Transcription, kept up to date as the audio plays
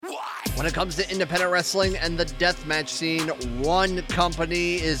When it comes to independent wrestling and the deathmatch scene, one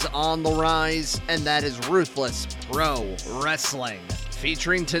company is on the rise, and that is Ruthless Pro Wrestling.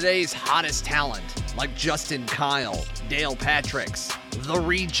 Featuring today's hottest talent, like Justin Kyle, Dale Patricks, The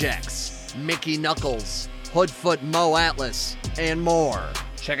Rejects, Mickey Knuckles, Hoodfoot Mo Atlas, and more.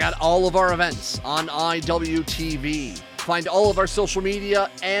 Check out all of our events on IWTV. Find all of our social media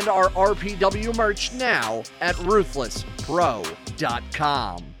and our RPW merch now at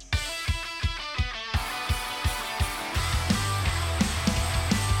ruthlesspro.com.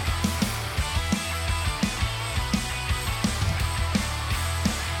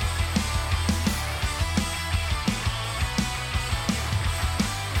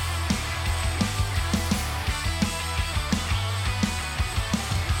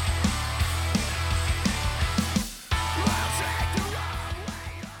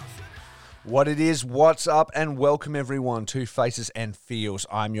 What it is, what's up, and welcome everyone to Faces and Feels.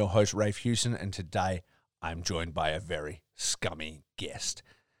 I'm your host, Rafe Hewson, and today I'm joined by a very scummy guest.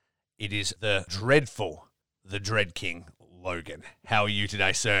 It is the dreadful, the Dread King, Logan. How are you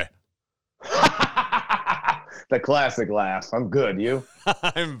today, sir? The classic laugh. I'm good. You?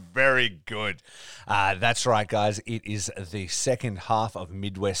 I'm very good. That's right, guys. It is the second half of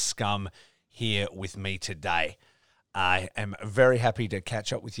Midwest Scum here with me today. I am very happy to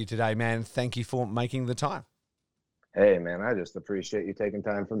catch up with you today, man. Thank you for making the time. Hey, man, I just appreciate you taking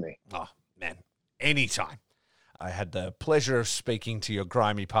time for me. Oh, man, anytime. I had the pleasure of speaking to your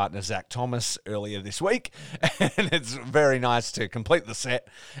grimy partner, Zach Thomas, earlier this week, and it's very nice to complete the set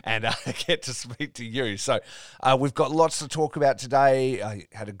and get to speak to you. So we've got lots to talk about today. I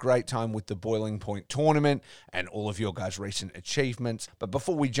had a great time with the Boiling Point tournament and all of your guys' recent achievements. But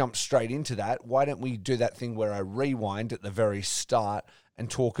before we jump straight into that, why don't we do that thing where I rewind at the very start and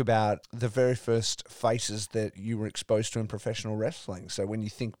talk about the very first faces that you were exposed to in professional wrestling. So when you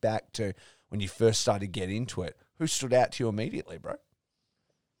think back to when you first started to get into it, who stood out to you immediately, bro?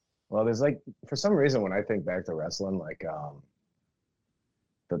 Well, there's for some reason, when I think back to wrestling,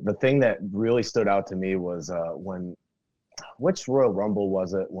 the thing that really stood out to me was which Royal Rumble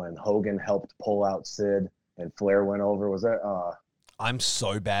was it when Hogan helped pull out Sid and Flair went over? Was that? I'm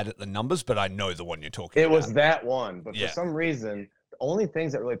so bad at the numbers, but I know the one you're talking about. It was that one, but yeah. For some reason, the only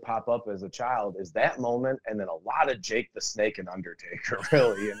things that really pop up as a child is that moment, and then a lot of Jake the Snake and Undertaker.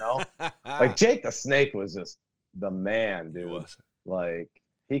 Really, like Jake the Snake was just the man, dude. Like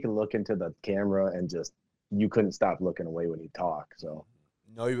he could look into the camera and just you couldn't stop looking away when he talked. So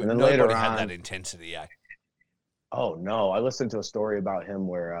nobody had that intensity, eh? Oh no, I listened to a story about him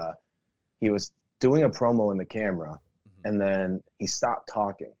where he was doing a promo in the camera, and then he stopped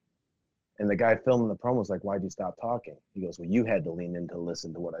talking, and the guy filming the promo was like, "Why'd you stop talking?" He goes, "Well, you had to lean in to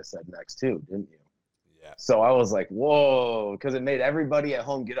listen to what I said next too, didn't you?" Yeah. So I was like, whoa, because it made everybody at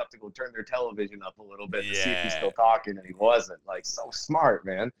home get up to go turn their television up a little bit to see if he's still talking, and he wasn't. Like, so smart,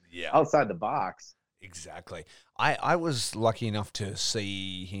 man. Yeah. Outside the box. Exactly. I was lucky enough to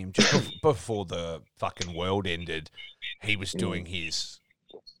see him just before the fucking world ended. He was doing his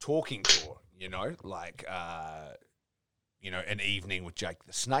talking tour, an evening with Jake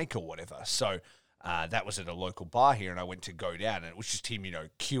the Snake or whatever. So that was at a local bar here, and I went to go down, and it was just him,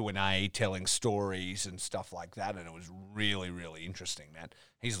 Q&A, telling stories and stuff like that, and it was really, really interesting, man.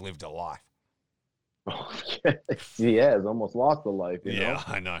 He's lived a life. Oh, he has almost lost a life, you know?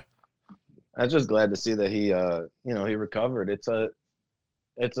 I know. I was just glad to see that he recovered. It's a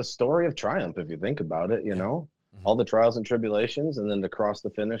story of triumph if you think about it, all the trials and tribulations, and then to cross the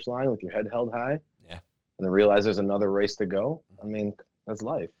finish line with your head held high, and then realize there's another race to go. I mean, that's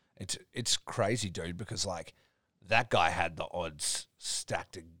life. It's crazy, dude, because, that guy had the odds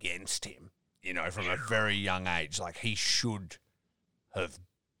stacked against him, from a very young age. Like, he should have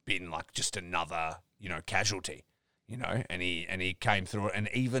been, just another, casualty, and he came through it. And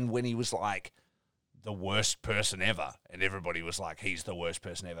even when he was, the worst person ever, and everybody was like, he's the worst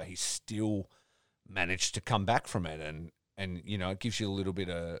person ever, he still managed to come back from it. And it gives you a little bit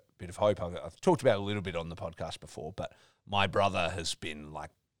of hope. I've talked about it a little bit on the podcast before, but my brother has been,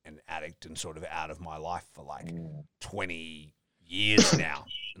 an addict and sort of out of my life for 20 years now,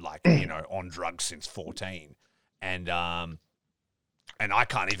 on drugs since 14. And I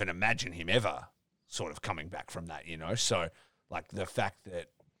can't even imagine him ever sort of coming back from that, So the fact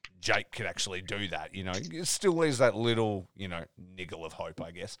that Jake could actually do that, it still leaves that little, niggle of hope, I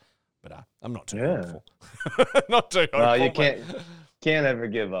guess. But I'm not too hopeful. Not too hopeful. Well, you can't ever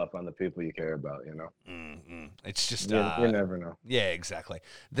give up on the people you care about, Mm-hmm. It's just you never know. Yeah, exactly.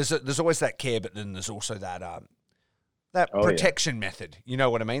 There's always that care, but then there's also that protection method. You know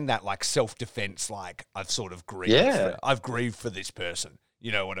what I mean? That self-defense. I've sort of grieved. I've grieved for this person.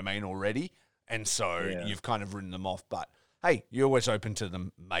 you know what I mean, already. And so Yeah. you've kind of written them off. But hey, you're always open to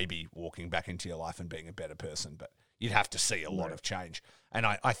them maybe walking back into your life and being a better person. But you'd have to see a lot Right. of change. And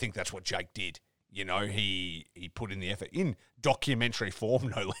I think that's what Jake did. You know, he put in the effort in documentary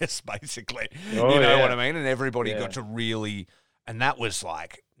form, no less, basically. Oh, you know yeah. what I mean? And everybody Yeah. got to really, and that was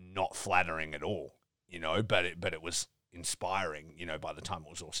like not flattering at all, you know, but it was inspiring, you know, by the time it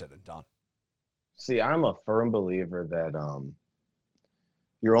was all said and done. See, I'm a firm believer that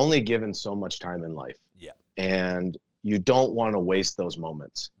you're only given so much time in life. Yeah. And you don't want to waste those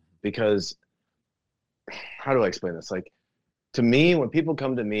moments, because how do I explain this? Like, to me, when people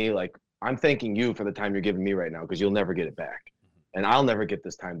come to me, like, I'm thanking you for the time you're giving me right now, because you'll never get it back. And I'll never get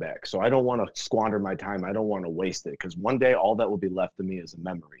this time back. So I don't want to squander my time. I don't want to waste it, because one day all that will be left to me is a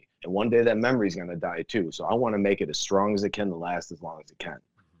memory. And one day that memory is going to die too. So I want to make it as strong as it can to last as long as it can.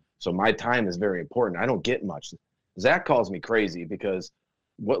 So my time is very important. I don't get much. Zach calls me crazy because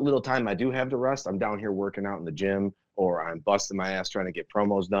what little time I do have to rest, I'm down here working out in the gym, or I'm busting my ass trying to get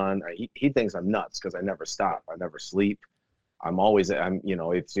promos done. He thinks I'm nuts because I never stop. I never sleep.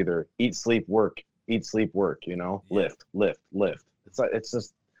 It's either eat, sleep, work, you know, Yeah. lift. It's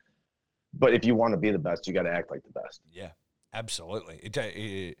just, but if you want to be the best, you got to act like the best. Yeah, absolutely.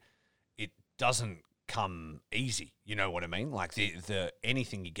 It doesn't come easy. You know what I mean? Like the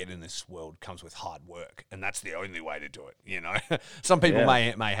anything you get in this world comes with hard work, and that's the only way to do it. You know, some people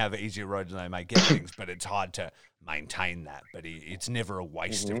Yeah. may have an easier road than they may get things, but it's hard to maintain that. But it's never a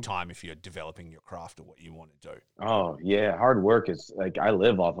waste of time if you're developing your craft or what you want to do. Oh yeah. Hard work is like, I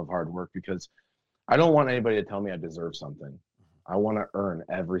live off of hard work, because I don't want anybody to tell me I deserve something. I want to earn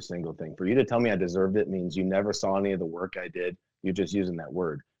every single thing. For you to tell me I deserved it means you never saw any of the work I did. You're just using that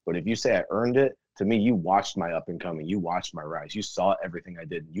word. But if you say I earned it, to me, you watched my up and coming. You watched my rise. You saw everything I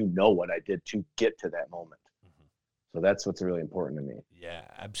did. You know what I did to get to that moment. So that's what's really important to me. Yeah,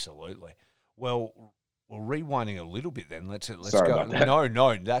 absolutely. Well, rewinding a little bit then. Let's Sorry go. about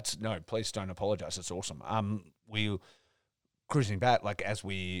that. No, please don't apologize. It's awesome. We cruising back, like as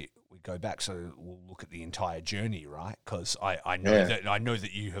we go back, so we'll look at the entire journey, right? Because I know Yeah.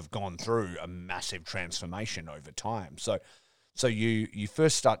 that you have gone through a massive transformation over time. So you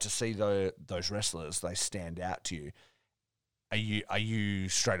first start to see those wrestlers, they stand out to you. Are you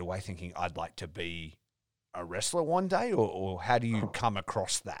straight away thinking, I'd like to be a wrestler one day, or how do you come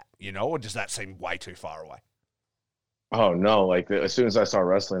across that, you know, or does that seem way too far away? Oh no, like as soon as I saw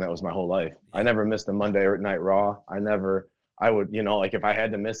wrestling, that was my whole life. I never missed a Monday Night Raw. I would, like if I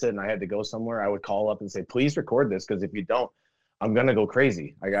had to miss it and I had to go somewhere, I would call up and say, please record this, because if you don't, I'm going to go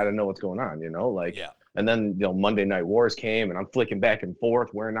crazy. I got to know what's going on, Yeah. And then, Monday Night Wars came, and I'm flicking back and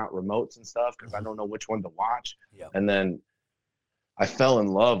forth, wearing out remotes and stuff, because I don't know which one to watch. Yeah. And then I fell in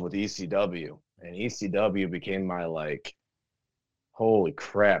love with ECW, and ECW became my, like, holy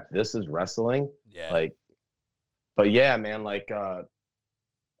crap, this is wrestling. Yeah. Like, but yeah, man, like,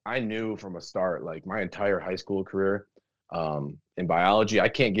 I knew from a start, like my entire high school career, in biology, I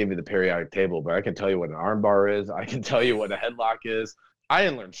can't give you the periodic table, but I can tell you what an arm bar is. I can tell you what a headlock is. I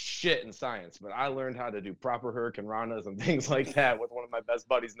didn't learn shit in science, but I learned how to do proper hurricane ranas and things like that with one of my best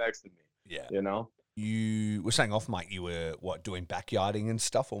buddies next to me. Yeah. You You were saying off mic, you were doing backyarding and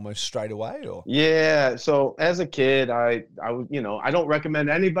stuff almost straight away, or? Yeah. So as a kid, I don't recommend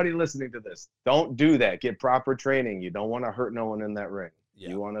anybody listening to this. Don't do that. Get proper training. You don't want to hurt no one in that ring. Yeah.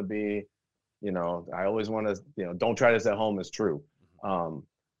 You want to be, I always want to, don't try this at home is true.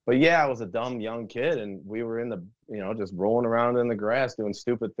 But yeah, I was a dumb young kid, and we were in the, just rolling around in the grass, doing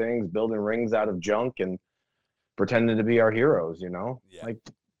stupid things, building rings out of junk and pretending to be our heroes, Yeah. like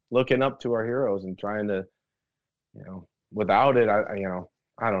looking up to our heroes and trying to, without it, I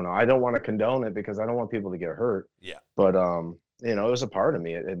don't know. I don't want to condone it because I don't want people to get hurt. Yeah. But, it was a part of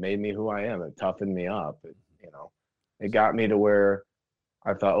me. It made me who I am. It toughened me up. It got me to where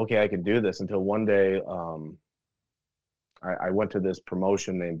I thought, okay, I can do this, until one day, I went to this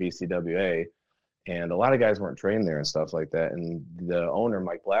promotion named BCWA, and a lot of guys weren't trained there and stuff like that. And the owner,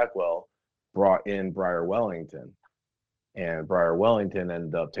 Mike Blackwell, brought in Briar Wellington, and Briar Wellington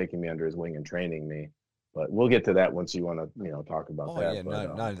ended up taking me under his wing and training me. But we'll get to that once you want to, talk about that. Yeah,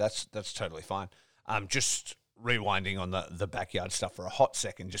 but, no, that's totally fine. Just rewinding on the backyard stuff for a hot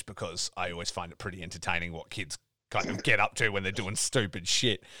second, just because I always find it pretty entertaining what kids kind of get up to when they're doing stupid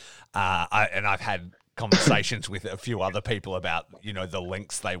shit. And I've had conversations with a few other people about, the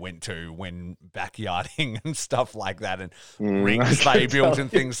lengths they went to when backyarding and stuff like that, and rings they built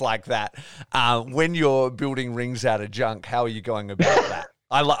and things like that. When you're building rings out of junk, how are you going about that?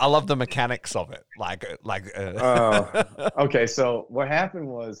 I love the mechanics of it. Okay, so what happened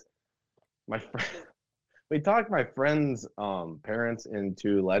was my we talked my friends' parents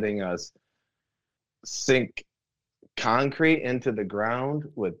into letting us sink concrete into the ground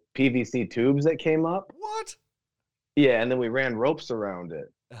with PVC tubes that came up. What? Yeah, and then we ran ropes around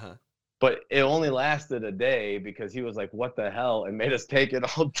it. Uh-huh. But it only lasted a day because he was like, "What the hell?" and made us take it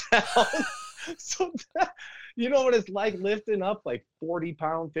all down. So you know what it's like lifting up like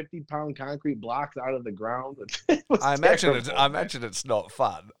 40-pound, 50-pound concrete blocks out of the ground? I imagine it's not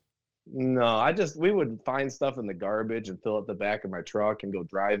fun. No, we would find stuff in the garbage and fill up the back of my truck and go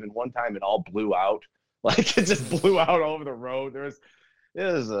driving. One time it all blew out. Like it just blew out over the road. Don't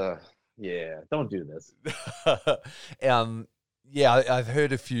do this. Yeah, I've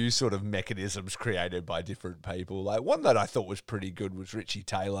heard a few sort of mechanisms created by different people. Like one that I thought was pretty good was Richie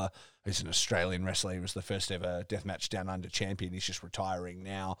Taylor, who's an Australian wrestler. He was the first ever Deathmatch Down Under champion. He's just retiring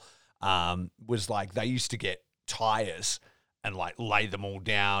now. Was like they used to get tires and like lay them all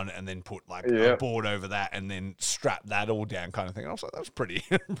down and then put like a board over that and then strap that all down kind of thing. And I was like, that was pretty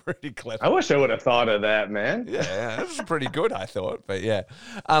clever. I wish I would have thought of that, man. Yeah, that was pretty good, I thought. But yeah.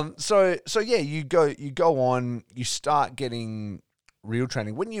 So yeah, you go on, you start getting real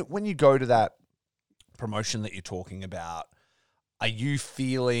training. When you go to that promotion that you're talking about, are you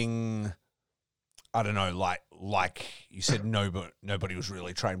feeling, I don't know, like you said, nobody was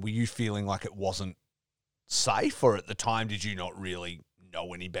really trained. Were you feeling like it wasn't safe, or at the time did you not really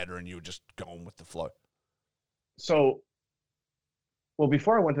know any better and you were just going with the flow? So, well,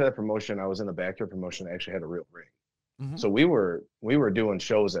 before I went to that promotion, I was in a backyard promotion that actually had a real ring. Mm-hmm. So we were doing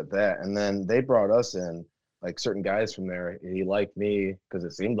shows at that, and then they brought us in, like certain guys from there. He liked me because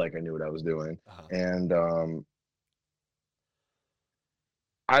it seemed like I knew what I was doing. Uh-huh. And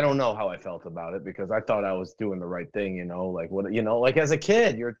I don't know how I felt about it because I thought I was doing the right thing, like as a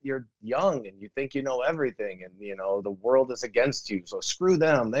kid, you're young and you think you know everything, and the world is against you, so screw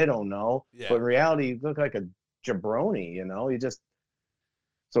them, they don't know. Yeah. But in reality, you look like a jabroni, you just.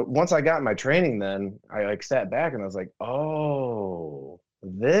 So once I got my training, then I like sat back and I was like, oh,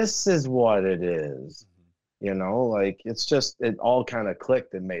 this is what it is. Like it's just, it all kind of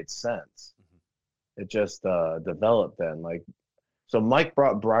clicked and made sense. Mm-hmm. It just developed then. Like, so Mike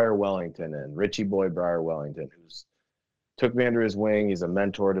brought Briar Wellington in, Richie Boy Briar Wellington, who's took me under his wing. He's a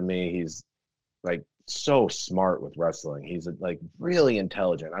mentor to me. He's like so smart with wrestling. He's like really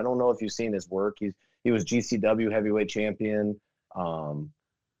intelligent. I don't know if you've seen his work. He was GCW heavyweight champion.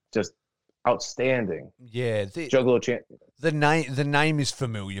 Just outstanding. Yeah, Juggalo champion. The name is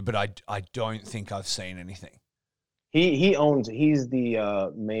familiar, but I don't think I've seen anything. He's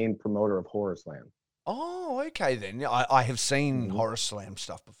the main promoter of Horror Slam. Oh, okay then. I have seen mm-hmm. Horror Slam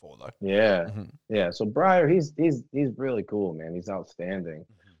stuff before though. Yeah. Mm-hmm. Yeah. So Briar, he's really cool, man. He's outstanding.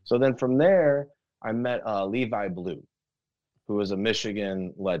 Mm-hmm. So then from there, I met Levi Blue, who is a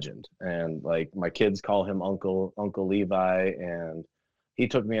Michigan legend. And like my kids call him Uncle Levi, and he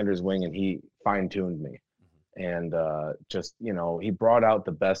took me under his wing and he fine-tuned me. Mm-hmm. And just, he brought out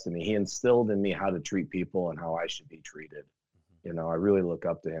the best in me. He instilled in me how to treat people and how I should be treated. I really look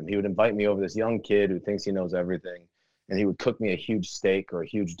up to him. He would invite me over, this young kid who thinks he knows everything, and he would cook me a huge steak or a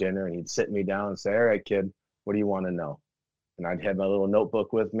huge dinner, and he'd sit me down and say, all right, kid, what do you want to know? And I'd have my little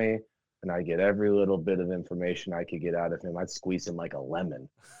notebook with me, and I'd get every little bit of information I could get out of him. I'd squeeze him like a lemon.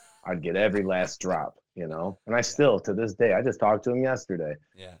 I'd get every last drop, and I still, to this day, I just talked to him yesterday.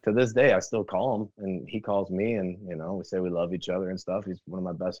 Yeah. To this day, I still call him, and he calls me, and, we say we love each other and stuff. He's one of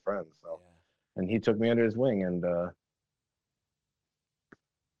my best friends. So, and he took me under his wing, and,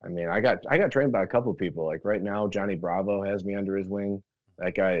 I mean, I got trained by a couple of people. Like right now, Johnny Bravo has me under his wing.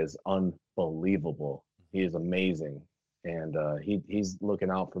 That guy is unbelievable. He is amazing, and he's looking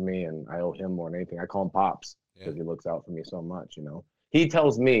out for me, and I owe him more than anything. I call him Pops because he looks out for me so much. He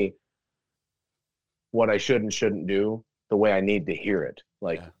tells me what I should and shouldn't do the way I need to hear it,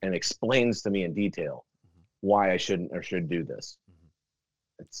 and explains to me in detail why I shouldn't or should do this.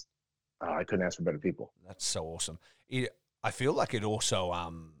 Mm-hmm. It's I couldn't ask for better people. That's so awesome. I feel like it also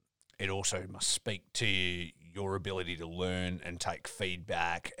must speak to your ability to learn and take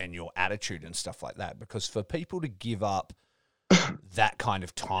feedback and your attitude and stuff like that. Because for people to give up that kind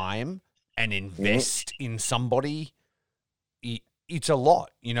of time and invest in somebody, it's a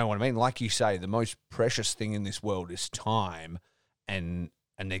lot. You know what I mean? Like you say, the most precious thing in this world is time, and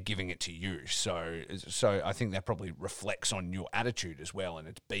they're giving it to you. So I think that probably reflects on your attitude as well, and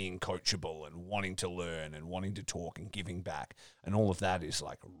it's being coachable and wanting to learn and wanting to talk and giving back, and all of that is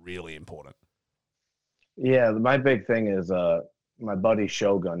like really important. Yeah, my big thing is my buddy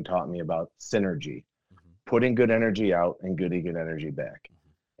Shogun taught me about synergy, putting good energy out and getting good energy back.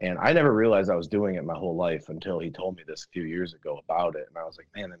 And I never realized I was doing it my whole life until he told me this a few years ago about it, and I was like,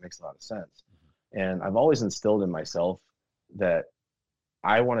 man, that makes a lot of sense. And I've always instilled in myself that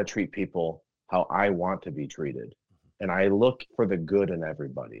I want to treat people how I want to be treated. And I look for the good in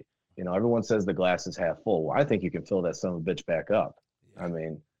everybody. You know, everyone says the glass is half full. Well, I think you can fill that son of a bitch back up. I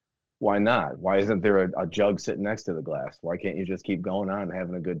mean, why not? Why isn't there a jug sitting next to the glass? Why can't you just keep going on and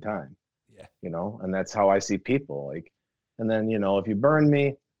having a good time? Yeah. You know, and that's how I see people. Like, and then, you know, if you burn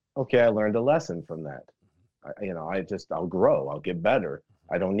me, okay, I learned a lesson from that. I'll grow, I'll get better.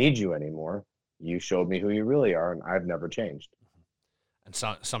 I don't need you anymore. You showed me who you really are, and I've never changed. And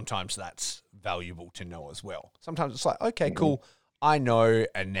so, sometimes that's valuable to know as well. Sometimes it's like, okay, cool, I know,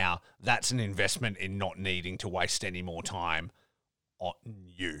 and now that's an investment in not needing to waste any more time on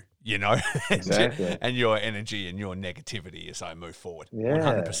you, you know, Exactly. and your energy and your negativity as I move forward.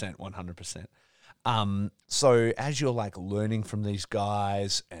 Yeah. 100%. So as you're like learning from these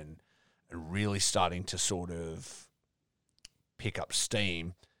guys and really starting to sort of pick up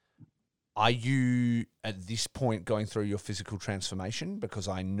steam, are you at this point going through your physical transformation? Because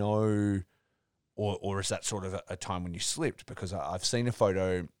I know, or is that sort of a time when you slipped? Because I've seen a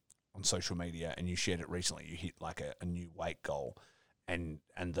photo on social media and you shared it recently. You hit like a new weight goal, and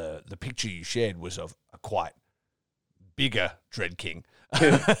the picture you shared was of a quite bigger Dread King.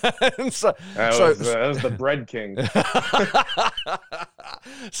 That was the Bread King.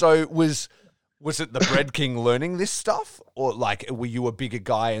 So was it the Bread King learning this stuff, or like were you a bigger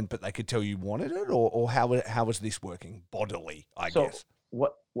guy but they could tell you wanted it, or how was this working bodily? I guess.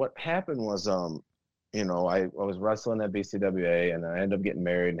 What happened was, you know, I was wrestling at BCWA, and I ended up getting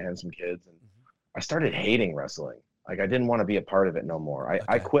married and had some kids, and I started hating wrestling. Like, I didn't want to be a part of it no more.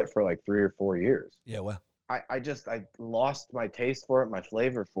 I quit for like 3 or 4 years. Yeah, well. I lost my taste for it, my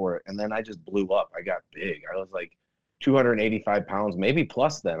flavor for it, and then I just blew up. I got big. I was like 285 pounds, maybe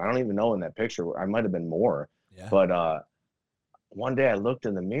plus then. I don't even know in that picture. I might have been more. Yeah. But one day I looked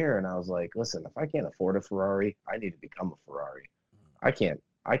in the mirror and I was like, listen, if I can't afford a Ferrari, I need to become a Ferrari. I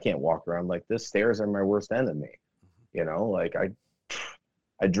can't walk around like this. Stairs are my worst enemy. You know, like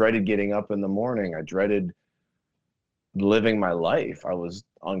I dreaded getting up in the morning. I dreaded living my life. I was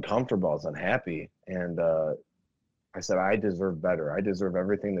uncomfortable. I was unhappy. And I said, I deserve better. I deserve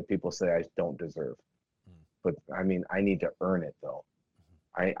everything that people say I don't deserve. But I mean, I need to earn it though.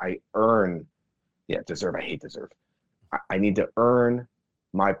 I earn, deserve. I hate deserve. I need to earn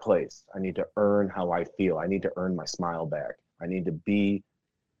my place. I need to earn how I feel. I need to earn my smile back. I need to be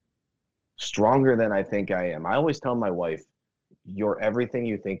stronger than I think I am. I always tell my wife, you're everything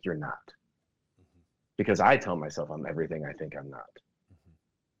you think you're not. Because I tell myself I'm everything I think I'm not.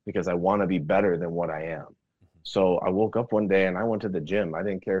 Because I want to be better than what I am. So I woke up one day and I went to the gym. I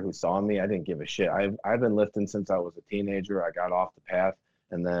didn't care who saw me. I didn't give a shit. I've been lifting since I was a teenager. I got off the path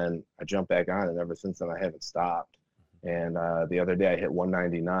and then I jumped back on, and ever since then I haven't stopped. And the other day I hit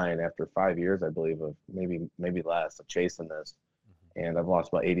 199 after 5 years, I believe, of maybe less of chasing this. And I've lost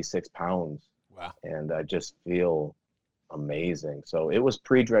about 86 pounds. Wow. And I just feel amazing. So it was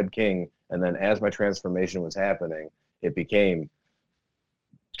pre-Dread King. And then as my transformation was happening, it became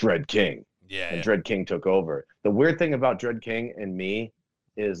Dread King. And Dread King took over. The weird thing about Dread King and me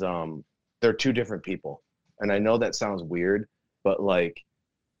is they're two different people. And I know that sounds weird, but like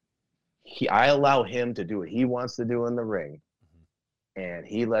I allow him to do what he wants to do in the ring. And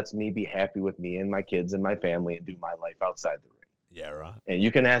he lets me be happy with me and my kids and my family and do my life outside the ring. Yeah, right. And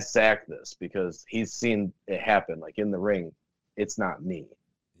you can ask Zach this because he's seen it happen. Like in the ring, it's not me.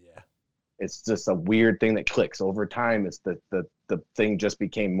 Yeah. It's just a weird thing that clicks. Over time, it's the thing just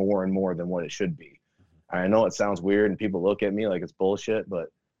became more and more than what it should be. I know it sounds weird and people look at me like it's bullshit, but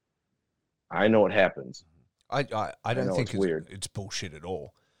I know what happens. I don't think it's bullshit at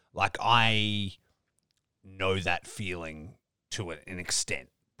all. Like, I know that feeling to an extent.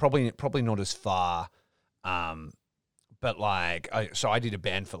 Probably not as far, but like, I did a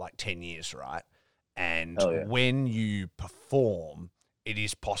band for like 10 years, right? And when you perform, it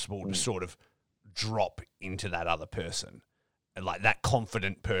is possible to sort of drop into that other person. And like that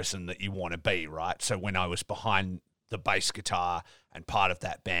confident person that you want to be, right? So when I was behind the bass guitar and part of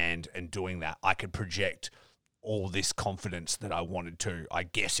that band and doing that, I could project all this confidence that I wanted to, I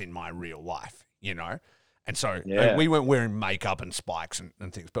guess, in my real life, you know? And so we weren't wearing makeup and spikes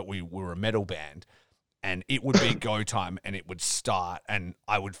and things, but we were a metal band, and it would be go time and it would start and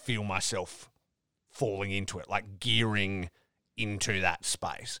I would feel myself falling into it, like gearing into that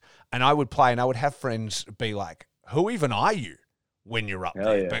space. And I would play and I would have friends be like, who even are you when you're up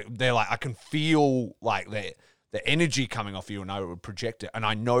there? But they're like, I can feel like the energy coming off you, and I would project it. And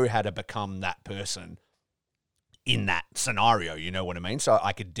I know how to become that person in that scenario, you know what I mean? So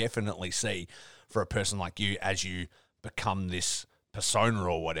I could definitely see for a person like you, as you become this persona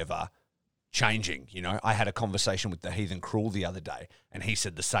or whatever, changing. You know, I had a conversation with the Heathen Cruel the other day, and he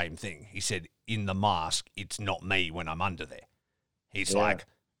said the same thing. He said, in the mask, it's not me when I'm under there. He's like,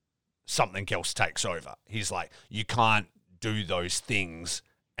 something else takes over. He's like, you can't do those things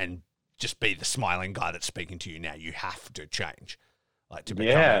and just be the smiling guy that's speaking to you now. You have to change. Like to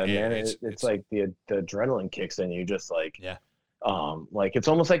become man. It's like the adrenaline kicks in. You just like, like it's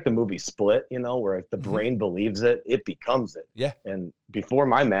almost like the movie Split, you know, where if the brain believes it, it becomes it. Yeah. And before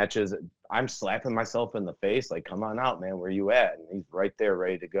my matches, I'm slapping myself in the face, like, come on out, man, where you at? And he's right there,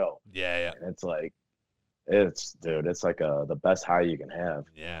 ready to go. Yeah. And it's like, it's like the best high you can have.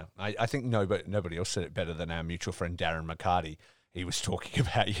 Yeah. I think nobody else said it better than our mutual friend Darren McCarty. He was talking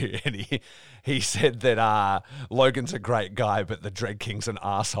about you, and he said that Logan's a great guy, but the Dread King's an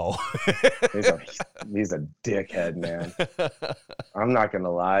asshole. he's a dickhead, man. I'm not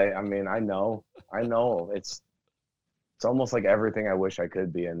gonna lie. I mean, I know. It's almost like everything I wish I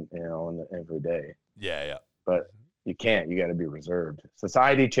could be in every day. Yeah. But you can't. You got to be reserved.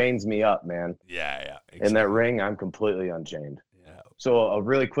 Society chains me up, man. Yeah. Exactly. In that ring, I'm completely unchained. Yeah. So a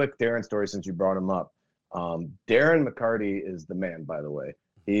really quick Darren story, since you brought him up. Darren McCarty is the man, by the way.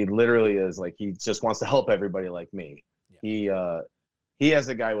 He literally is like, he just wants to help everybody like me. Yeah. He has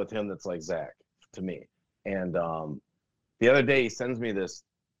a guy with him that's like Zach to me. And the other day he sends me this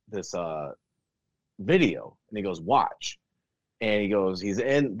video, and he goes, watch. And he goes, he's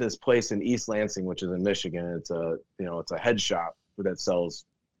in this place in East Lansing, which is in Michigan. It's a head shop that sells,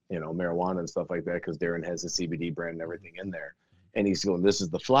 marijuana and stuff like that, because Darren has the CBD brand and everything in there. And he's going, this is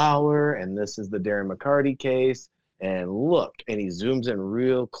the flower, and this is the Darren McCarty case. And look, and he zooms in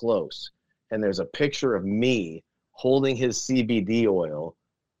real close. And there's a picture of me holding his CBD oil.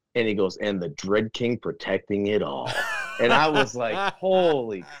 And he goes, and the Dread King protecting it all. And I was like,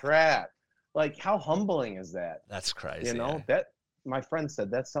 holy crap. Like, how humbling is that? That's crazy. That my friend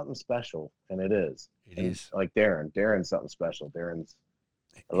said that's something special. And it is. It is. Like Darren's something special.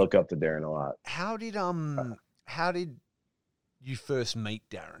 I look up to Darren a lot. How did you first meet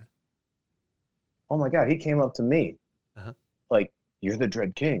Darren? Oh my God, he came up to me. Like, you're the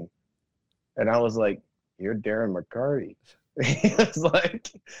Dread King. And I was like, you're Darren McCarty. He was like,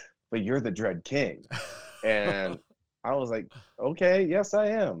 but you're the Dread King. And I was like, okay, yes, I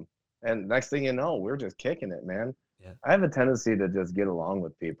am. And next thing you know, we're just kicking it, man. Yeah. I have a tendency to just get along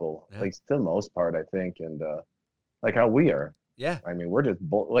with people, like, to the most part, I think. And like how we are. Yeah. I mean, we're just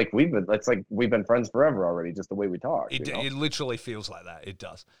we've been friends forever already, just the way we talk. It literally feels like that. It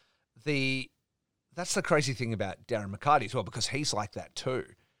does. That's the crazy thing about Darren McCarty as well, because he's like that too.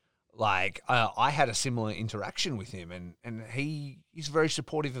 Like, I had a similar interaction with him, and he's very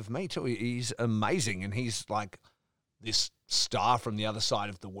supportive of me too. He's amazing, and he's like this star from the other side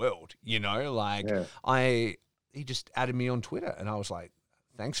of the world, Like, he just added me on Twitter, and I was like,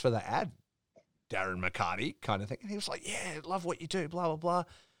 thanks for the ad, Darren McCarty, kind of thing. And he was like, yeah, love what you do, blah, blah, blah.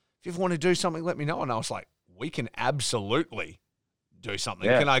 If you ever want to do something, let me know. And I was like, we can absolutely do something.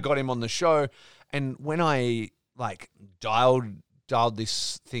 Yeah. And I got him on the show. And when I dialed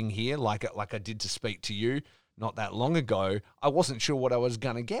this thing here, like I did to speak to you not that long ago, I wasn't sure what I was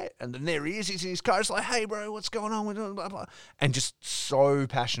going to get. And then there he is. He's in his car. He's like, hey, bro, what's going on? Blah, blah, blah. And just so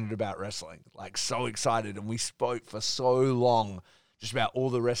passionate about wrestling, like so excited. And we spoke for so long just about all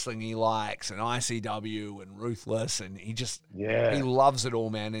the wrestling he likes, and ICW and Ruthless, and he loves it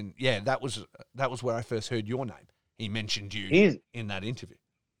all, man. And that was where I first heard your name. He mentioned you in that interview.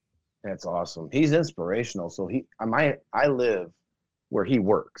 That's awesome. He's inspirational. So I live where he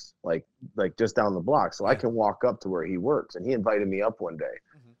works, like just down the block. So I can walk up to where he works, and he invited me up one day.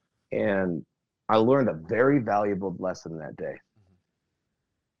 And I learned a very valuable lesson that day.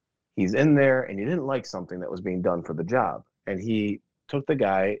 He's in there, and he didn't like something that was being done for the job. And he took the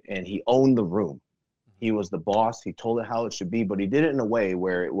guy, and he owned the room. He was the boss. He told it how it should be, but he did it in a way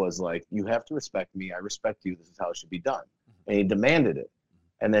where it was like, you have to respect me. I respect you. This is how it should be done. And he demanded it.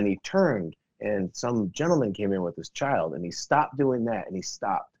 And then he turned, and some gentleman came in with his child, and he stopped doing that, and he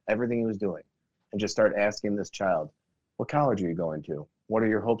stopped everything he was doing and just started asking this child, what college are you going to? What are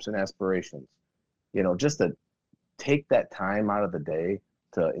your hopes and aspirations? Just to take that time out of the day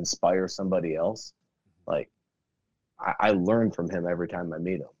to inspire somebody else. Like, I learn from him every time I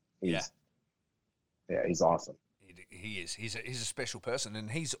meet him. He's awesome. He is. He's a special person,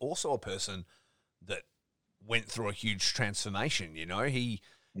 and he's also a person that went through a huge transformation. He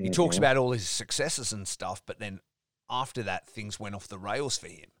talks about all his successes and stuff, but then after that, things went off the rails for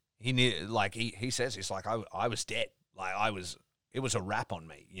him. He says, it's like I was dead. Like it was a wrap on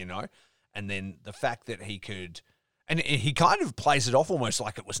me, And then the fact that he could, and he kind of plays it off almost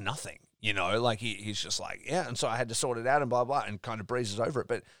like it was nothing. You know, like he's just like, yeah. And so I had to sort it out and blah, blah, and kind of breezes over it.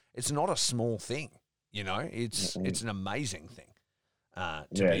 But it's not a small thing, you know, it's an amazing thing.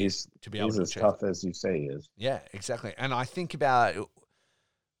 To be able to as tough as you say he is. Yeah, exactly. And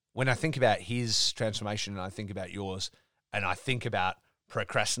when I think about his transformation and I think about yours and I think about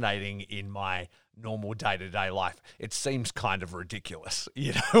procrastinating in my normal day-to-day life, it seems kind of ridiculous.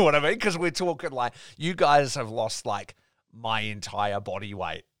 You know what I mean? Because we're talking like you guys have lost like my entire body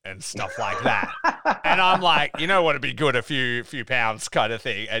weight and stuff like that. And I'm like, you know what, it'd be good, a few pounds kind of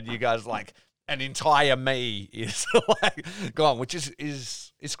thing. And you guys like an entire me is like gone, which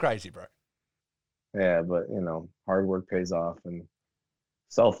is crazy, bro. Yeah, but you know, hard work pays off, and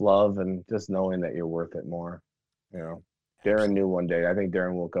self-love and just knowing that you're worth it more. You know, Darren knew one day. I think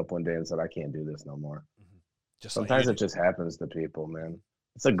Darren woke up one day and said, I can't do this no more. Sometimes it just happens to people, man.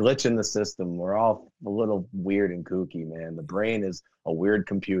 It's a glitch in the system. We're all a little weird and kooky, man. The brain is a weird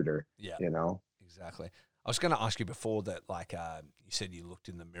computer. Yeah, you know? Exactly. I was going to ask you before that, like, you said you looked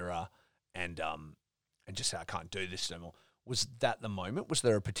in the mirror and just said, I can't do this no more. Was that the moment? Was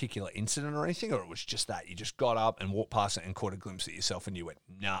there a particular incident or anything, or it was just that you just got up and walked past it and caught a glimpse at yourself and you went,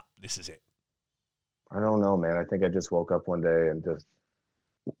 nah, this is it? I don't know, man. I think I just woke up one day and just,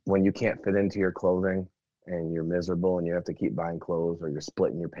 when you can't fit into your clothing and you're miserable and you have to keep buying clothes, or you're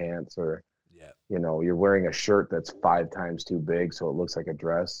splitting your pants, or, you know, you're wearing a shirt that's 5 times too big so it looks like a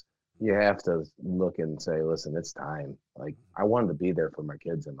dress, you have to look and say, listen, it's time. Like, I wanted to be there for my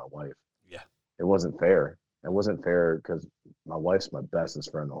kids and my wife. Yeah. It wasn't fair. It wasn't fair because my wife's my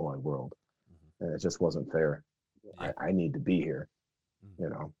bestest friend in the whole wide world. And it just wasn't fair. Yeah. I need to be here, you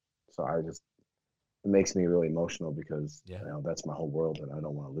know? So it makes me really emotional because, you know, that's my whole world and I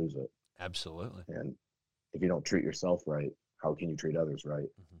don't want to lose it. Absolutely. And if you don't treat yourself right, how can you treat others right?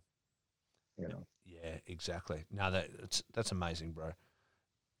 You know? Yeah, exactly. No, that's amazing, bro.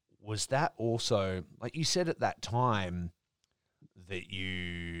 Was that also, like you said at that time, that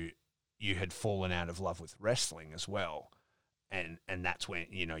you had fallen out of love with wrestling as well, and that's when,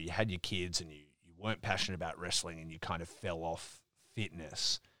 you know, you had your kids and you weren't passionate about wrestling and you kind of fell off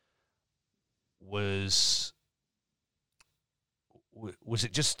fitness. Was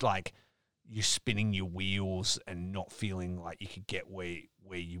it just like you spinning your wheels and not feeling like you could get where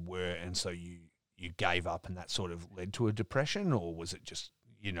you were, and so you gave up and that sort of led to a depression? Or was it just,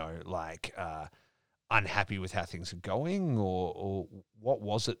 you know, like unhappy with how things are going, or what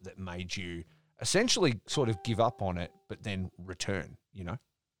was it that made you essentially sort of give up on it but then return, you know?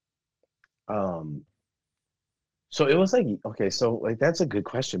 So it was like, okay, so like that's a good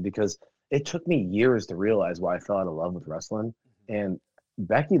question, because it took me years to realize why I fell out of love with wrestling. And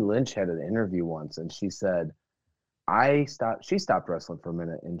Becky Lynch had an interview once and she said, she stopped wrestling for a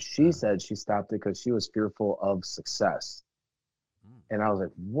minute, and she said she stopped it because she was fearful of success. And I was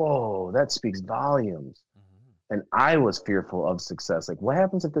like, whoa, that speaks volumes. And I was fearful of success. Like, what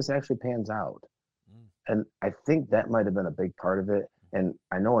happens if this actually pans out? And I think that might have been a big part of it. And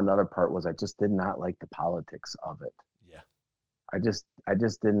I know another part was I just did not like the politics of it. Yeah. I just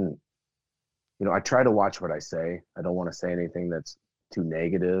didn't, you know, I try to watch what I say. I don't want to say anything that's too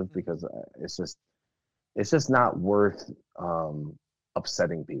negative, because it's just not worth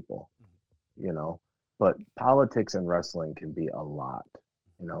upsetting people, you know. But politics and wrestling can be a lot.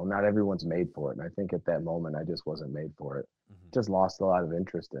 You know, not everyone's made for it. And I think at that moment, I just wasn't made for it. Just lost a lot of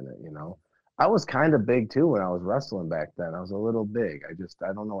interest in it, you know. I was kind of big too when I was wrestling back then. I was a little big.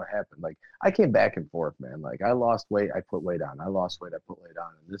 I don't know what happened. Like, I came back and forth, man. Like, I lost weight, I put weight on. I lost weight, I put weight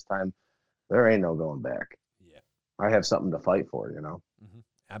on. And this time, there ain't no going back. Yeah. I have something to fight for, you know.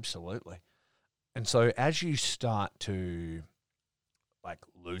 Absolutely. And so as you start to, like,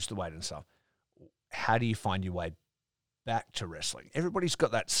 lose the weight and stuff, how do you find your way back to wrestling? Everybody's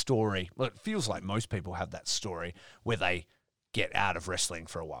got that story. Well, it feels like most people have that story where they get out of wrestling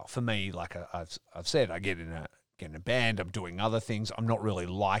for a while. For me, like I've said, I get in a band, I'm doing other things. I'm not really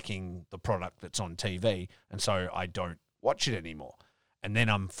liking the product that's on TV, and so I don't watch it anymore. And then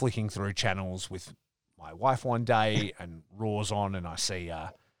I'm flicking through channels with my wife one day, and Raw's on, and I see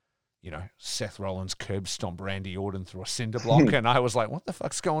you know, Seth Rollins curb stomp Randy Orton through a cinder block. And I was like, what the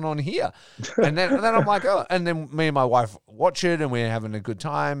fuck's going on here? And then I'm like, oh, and then me and my wife watch it and we're having a good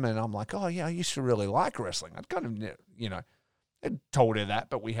time. And I'm like, oh yeah, I used to really like wrestling. I'd kind of, you know, I'd told her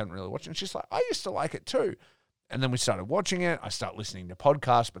that, but we hadn't really watched it. And she's like, I used to like it too. And then we started watching it. I start listening to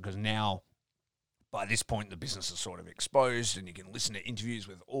podcasts, because now by this point, the business is sort of exposed and you can listen to interviews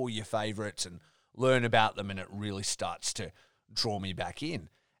with all your favorites and learn about them. And it really starts to draw me back in.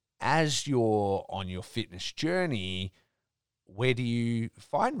 As you're on your fitness journey, where do you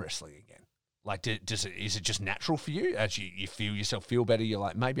find wrestling again? Like, is it just natural for you as you feel yourself feel better? You're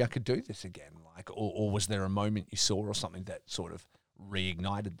like, maybe I could do this again. Like, or was there a moment you saw or something that sort of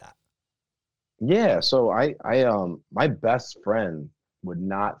reignited that? Yeah, so my best friend would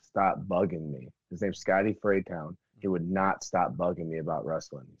not stop bugging me. His name's Scotty Freytown. He would not stop bugging me about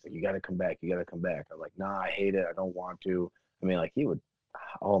wrestling. He's like, you got to come back. You got to come back. I'm like, nah, I hate it. I don't want to. I mean, like, he would,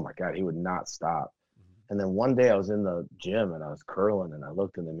 oh my God, he would not stop. And then one day I was in the gym and I was curling and I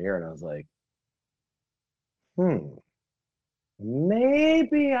looked in the mirror and I was like,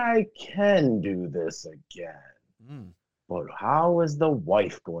 maybe I can do this again. But how is the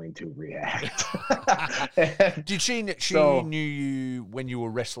wife going to react? Did she knew you when you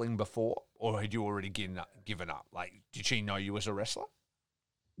were wrestling before, or had you already given up? Like, did she know you as a wrestler?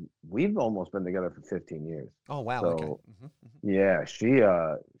 We've almost been together for 15 years. Oh wow! So, okay. Yeah, she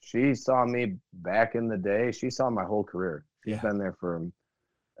saw me back in the day. She saw my whole career. She's been there for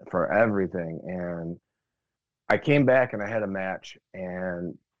everything. And I came back and I had a match.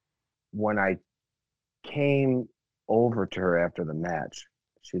 And when I came over to her after the match,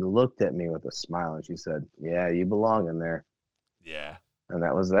 she looked at me with a smile and she said, "Yeah, you belong in there." Yeah. And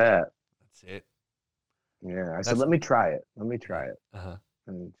that was that. That's it. Yeah, I said, "Let me try it. Let me try it." Uh-huh.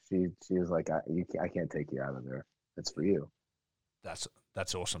 And she was like, I can't take you out of there. It's for you." That's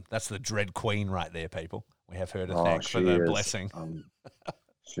awesome. That's the Dread Queen right there, people. We have her to thank for the blessing.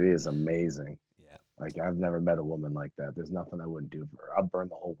 She is amazing. Yeah. Like, I've never met a woman like that. There's nothing I wouldn't do for her. I'll burn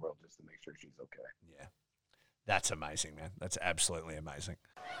the whole world just to make sure she's okay. Yeah. That's amazing, man. That's absolutely amazing.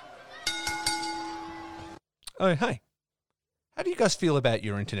 Oh, hey. How do you guys feel about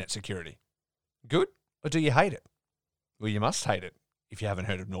your internet security? Good? Or do you hate it? Well, you must hate it if you haven't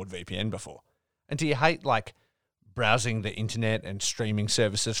heard of NordVPN before. And do you hate, like, browsing the internet and streaming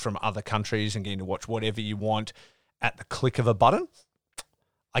services from other countries and getting to watch whatever you want at the click of a button?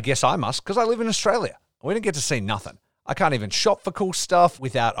 I guess I must, because I live in Australia. We don't get to see nothing. I can't even shop for cool stuff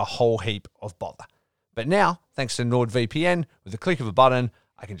without a whole heap of bother. But now, thanks to NordVPN, with the click of a button,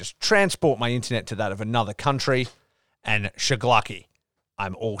 I can just transport my internet to that of another country, and shaglucky,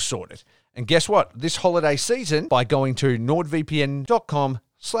 I'm all sorted. And guess what? This holiday season, by going to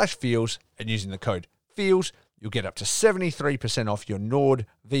nordvpn.com/feels and using the code FEELS, you'll get up to 73% off your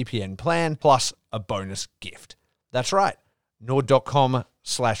NordVPN plan, plus a bonus gift. That's right,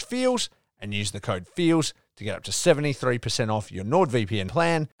 nord.com/feels and use the code FEELS to get up to 73% off your NordVPN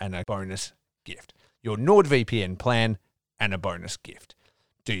plan and a bonus gift. Your NordVPN plan and a bonus gift.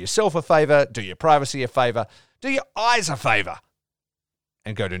 Do yourself a favor, do your privacy a favor, do your eyes a favor,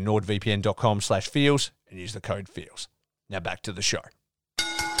 and go to nordvpn.com/feels and use the code FEELS. Now back to the show.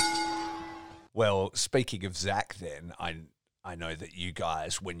 Well, speaking of Zach, then I know that you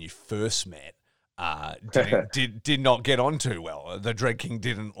guys, when you first met, did not get on too well. The Dread King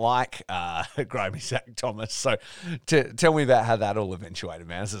didn't like grimy Zach Thomas. So tell me about how that all eventuated,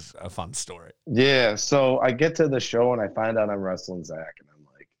 man. This is a fun story. Yeah, so I get to the show and I find out I'm wrestling Zach, and I'm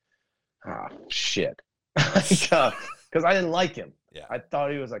like, oh, shit. Because I didn't like him. Yeah. I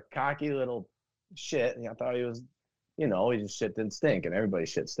thought he was a cocky little shit, and I thought he was, his shit didn't stink, and everybody's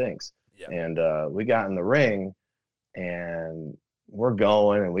shit stinks. Yeah. And we got in the ring, and we're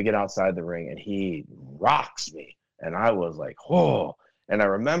going, and we get outside the ring, and he rocks me. And I was like, oh. And I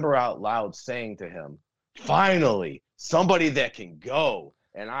remember out loud saying to him, finally, somebody that can go.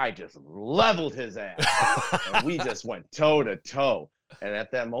 And I just leveled his ass. And we just went toe to toe. And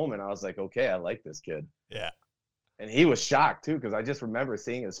at that moment, I was like, okay, I like this kid. Yeah. And he was shocked, too, because I just remember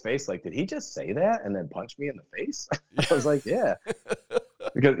seeing his face like, did he just say that and then punch me in the face? I was like, yeah.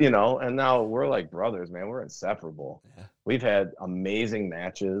 Because, and now we're like brothers, man. We're inseparable. Yeah. We've had amazing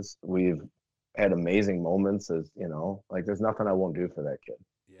matches. We've had amazing moments as, like there's nothing I won't do for that kid.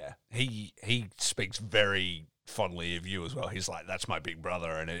 Yeah. He speaks very fondly of you as well. He's like, that's my big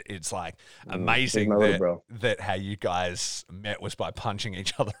brother. And it's like amazing that how you guys met was by punching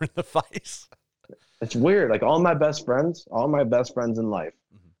each other in the face. It's weird. Like all my best friends in life,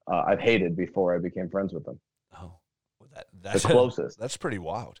 I've hated before I became friends with them. Oh, well, that's the closest. That's pretty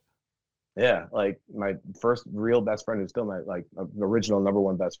wild. Yeah, like my first real best friend, who's still my original number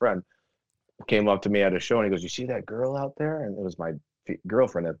one best friend, came up to me at a show and he goes, "You see that girl out there?" And it was my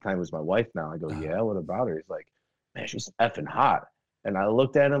girlfriend at the time, was my wife now. I go, "Yeah, what about her?" He's like, "Man, she's effing hot." And I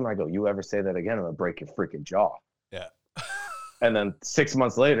looked at him. I go, "You ever say that again, I'm gonna break your freaking jaw." Yeah. And then 6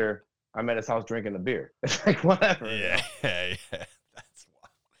 months later, I'm at his house drinking a beer. It's like whatever. Yeah. That's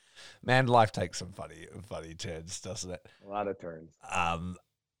wild. Man, life takes some funny turns, doesn't it? A lot of turns.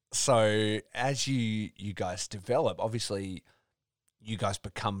 So as you guys develop, obviously you guys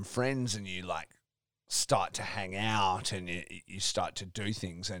become friends and you like start to hang out and you start to do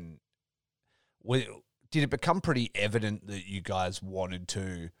things. And did it become pretty evident that you guys wanted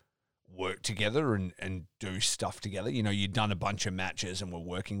to work together and do stuff together? You know, you'd done a bunch of matches and were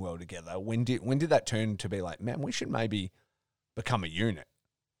working well together. When did that turn to be like, man, we should maybe become a unit?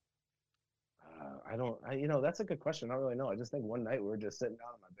 That's a good question. I don't really know. I just think one night we were just sitting down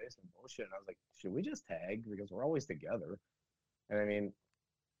in my basement bullshit, and I was like, should we just tag? Because we're always together. And I mean,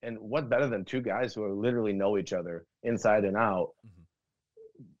 and what better than two guys who literally know each other inside and out?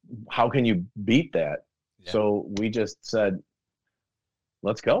 Mm-hmm. How can you beat that? Yeah. So we just said,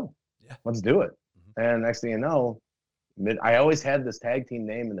 let's go. Yeah. Let's do it. Mm-hmm. And next thing you know, I always had this tag team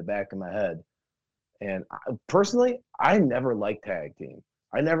name in the back of my head. And personally, I never liked tag team.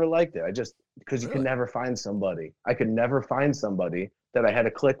 I never liked it. Because you could never find somebody. I could never find somebody that I had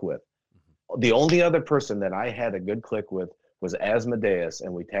a click with. Mm-hmm. The only other person that I had a good click with was Asmodeus,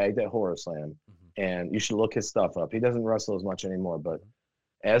 and we tagged at Horror Slam. Mm-hmm. And you should look his stuff up. He doesn't wrestle as much anymore, but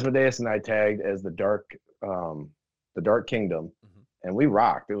Asmodeus and I tagged as the Dark Kingdom, mm-hmm. and we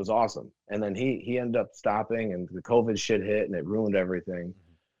rocked. It was awesome. And then he ended up stopping, and the COVID shit hit, and it ruined everything. Mm-hmm.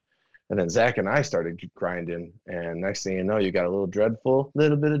 And then Zach and I started grinding, and next thing you know, you got a little dreadful,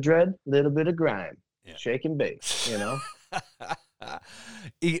 little bit of dread, little bit of grime, shake and bake, you know?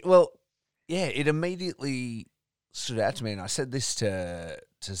 It immediately stood out to me, and I said this to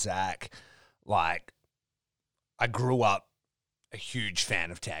Zach, like, I grew up a huge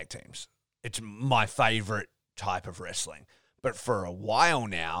fan of tag teams. It's my favorite type of wrestling. But for a while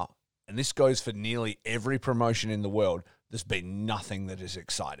now, and this goes for nearly every promotion in the world, there's been nothing that has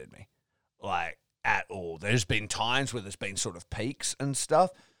excited me. Like, at all. There's been times where there's been sort of peaks and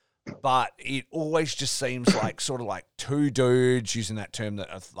stuff, but it always just seems like sort of like two dudes, using that term,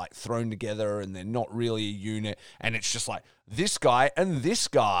 that are like thrown together and they're not really a unit, and it's just like this guy and this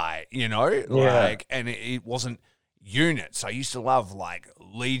guy, you know? Yeah. Like, and it wasn't units. I used to love like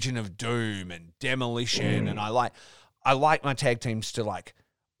Legion of Doom and Demolition, and I like my tag teams to like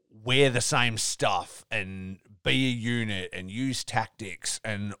wear the same stuff and be a unit and use tactics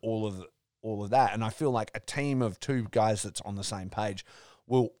and all of that. And I feel like a team of two guys that's on the same page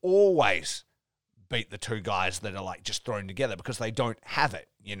will always beat the two guys that are like just thrown together, because they don't have it,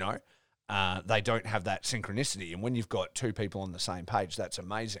 you know? They don't have that synchronicity. And when you've got two people on the same page, that's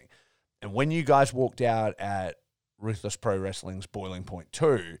amazing. And when you guys walked out at Ruthless Pro Wrestling's Boiling Point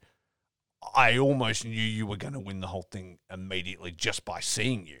 2, I almost knew you were going to win the whole thing immediately just by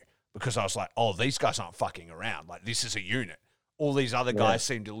seeing you, because I was like, oh, these guys aren't fucking around. Like, this is a unit. All these other guys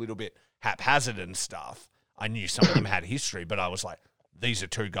seemed a little bit haphazard and stuff. I knew some of them had history, but I was like, these are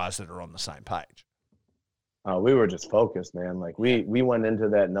two guys that are on the same page. We were just focused, man. Like, we went into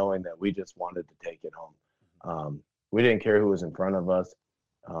that knowing that we just wanted to take it home. We didn't care who was in front of us.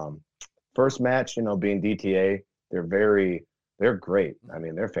 First match, you know, being DTA, they're great. I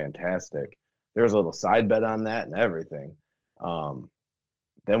mean, they're fantastic. There was a little side bet on that and everything.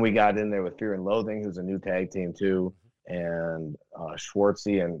 Then we got in there with Fear and Loathing, who's a new tag team too, and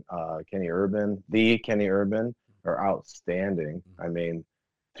Schwartzy and Kenny Urban are outstanding. I mean,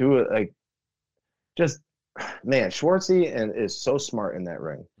 Schwartzy is so smart in that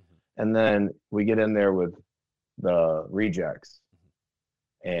ring. And then we get in there with the Rejects,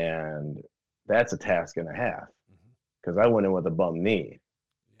 and that's a task and a half, because I went in with a bum knee.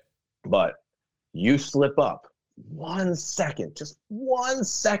 But you slip up 1 second, just 1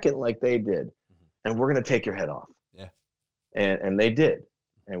 second, like they did, and we're going to take your head off. Yeah. And they did.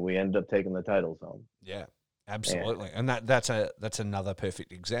 And we ended up taking the titles home. Yeah, absolutely. And that's another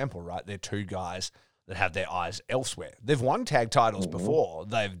perfect example, right? They're two guys that have their eyes elsewhere. They've won tag titles before.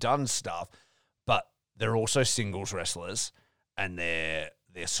 They've done stuff, but they're also singles wrestlers, and they're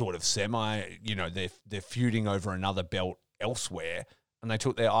sort of semi, you know, they're feuding over another belt elsewhere, and they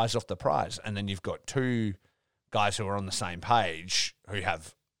took their eyes off the prize. And then you've got two guys who are on the same page, who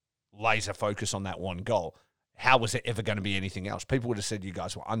have laser focus on that one goal. How was it ever going to be anything else? People would have said you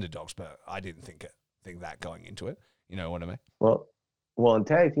guys were underdogs, but I didn't think that going into it. You know what I mean? Well, in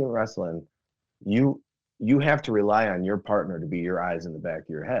tag team wrestling, you have to rely on your partner to be your eyes in the back of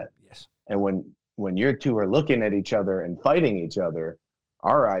your head. Yes. And when you two are looking at each other and fighting each other,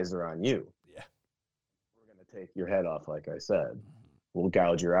 our eyes are on you. Yeah. We're going to take your head off, like I said. We'll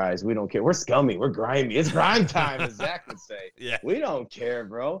gouge your eyes. We don't care. We're scummy. We're grimy. It's grime time, as Zach would say. Yeah. We don't care,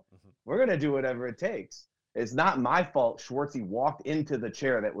 bro. We're going to do whatever it takes. It's not my fault Schwartzy walked into the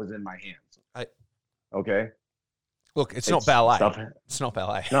chair that was in my hands. Okay? Look, it's not ballet. It's not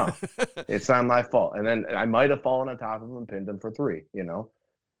ballet. No, it's not my fault. And then I might have fallen on top of him and pinned him for 3, you know?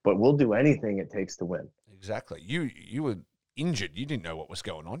 But we'll do anything it takes to win. Exactly. You were injured. You didn't know what was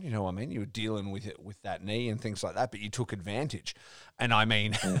going on. You know what I mean? You were dealing with it with that knee and things like that, but you took advantage. And I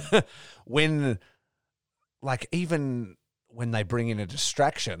mean, when, like, even when they bring in a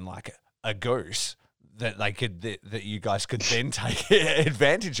distraction, like a goose that that you guys could then take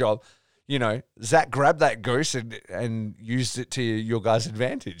advantage of, you know, Zach grabbed that goose and used it to your guys'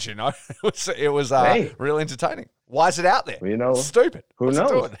 advantage. You know, it was real entertaining. Why is it out there? You know, it's stupid. Who What's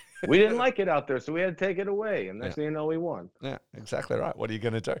knows? We didn't like it out there, so we had to take it away. And next thing you know, we won. Yeah, exactly right. What are you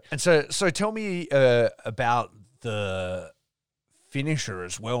going to do? And so tell me about the finisher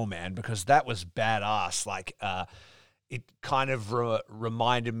as well, man, because that was badass. Like, it kind of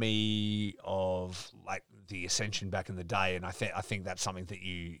reminded me of like the Ascension back in the day, and I think that's something that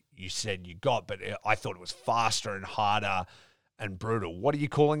you said you got, but I thought it was faster and harder and brutal. What are you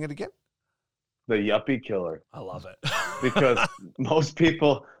calling it again? The Yuppie Killer. I love it because most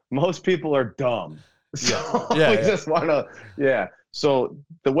people are dumb. So we just want to, So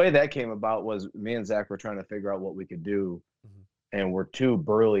the way that came about was me and Zach were trying to figure out what we could do, and we're two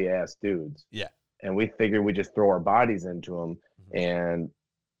burly ass dudes. Yeah. And we figured we just throw our bodies into them. And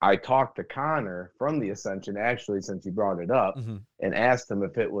I talked to Connor from the Ascension, actually, since you brought it up, and asked him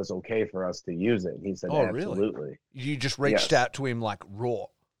if it was okay for us to use it. And he said, absolutely. Really? You just reached out to him like raw.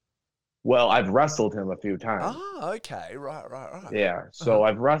 Well, I've wrestled him a few times. Oh, okay. Right. Yeah. So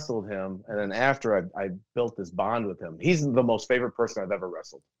I've wrestled him. And then after I built this bond with him, he's the most favorite person I've ever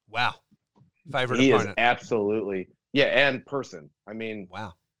wrestled. Wow. Favorite he opponent. Is absolutely. Yeah. And person. I mean,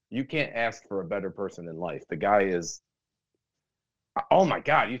 wow. You can't ask for a better person in life. The guy is, oh my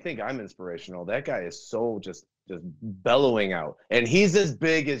God, you think I'm inspirational. That guy is so just bellowing out. And he's as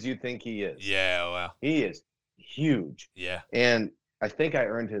big as you think he is. Yeah. Wow. He is huge. Yeah. And I think I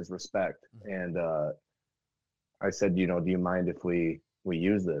earned his respect. And I said, do you mind if we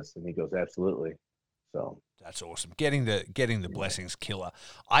use this? And he goes, absolutely. So that's awesome. Getting the blessings killer.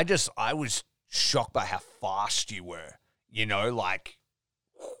 I was shocked by how fast you were, like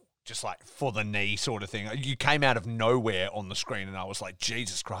just like for the knee sort of thing. You came out of nowhere on the screen and I was like,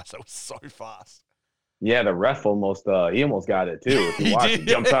 Jesus Christ, that was so fast. Yeah, the ref almost got it too. If you watch, he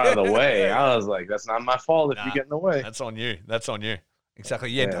jumps out of the way. I was like, that's not my fault if you get in the way. That's on you. Exactly.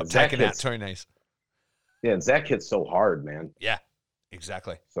 You end up taking out two knees. Yeah, and Zach hits so hard, man. Yeah,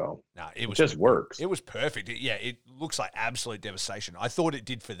 exactly. So it just works. It was perfect. It looks like absolute devastation. I thought it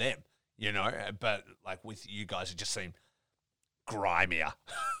did for them, but like with you guys, it just seemed grimier.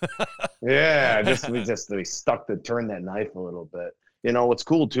 Yeah, we stuck to turn that knife a little bit. What's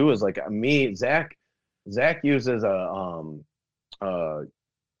cool too is like Zach uses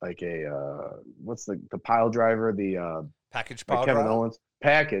what's the pile driver, the package pile Kevin driver? Owens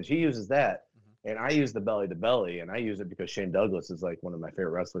package. He uses that, and I use the belly to belly, and I use it because Shane Douglas is like one of my favorite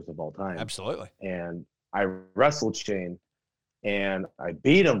wrestlers of all time. Absolutely. And I wrestled Shane, and I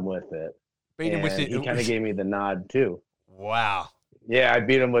beat him with it. He kind of gave me the nod too. Wow. Yeah, I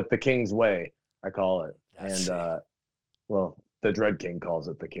beat him with the King's Way, I call it. That's the Dread King calls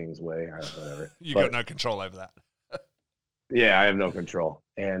it the King's Way. Whatever. You got no control over that. Yeah, I have no control.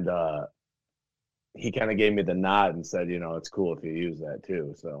 And he kind of gave me the nod and said, it's cool if you use that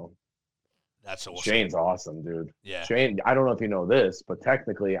too. So that's awesome. Shane's awesome, dude. Yeah. Shane, I don't know if you know this, but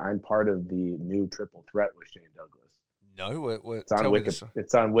technically I'm part of the new Triple Threat with Shane Douglas. No, it's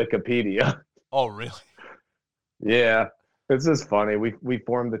on Wikipedia. Oh, really? Yeah. It's just funny. We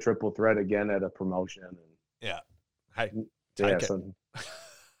formed the Triple Threat again at a promotion. And yeah. Hey, take it.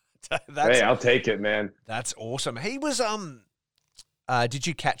 Hey, I'll take it, man. That's awesome. He was did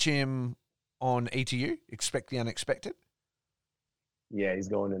you catch him on ETU? Expect the Unexpected? Yeah, he's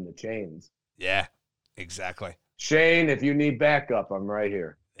going in the chains. Yeah, exactly. Shane, if you need backup, I'm right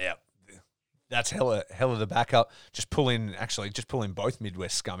here. Yeah. That's hella the backup. Just pull in both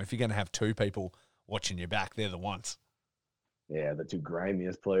Midwest scum. If you're going to have two people watching your back, they're the ones. Yeah, the two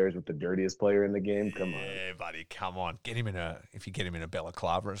grimiest players with the dirtiest player in the game. Come on. Yeah, buddy, come on. If you get him in a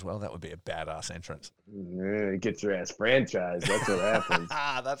balaclava as well, that would be a badass entrance. Yeah, get your ass franchised. That's what happens.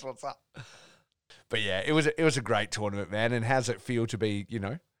 That's what's up. But yeah, it was a great tournament, man. And how's it feel to be,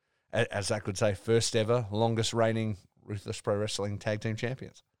 as Zach would say, first ever, longest reigning Ruthless Pro Wrestling Tag Team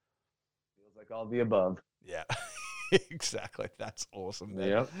Champions? Feels like all the above. Yeah, exactly. That's awesome,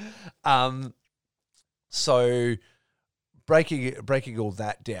 man. Yep. So breaking all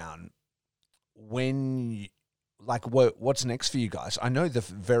that down, what's next for you guys? I know the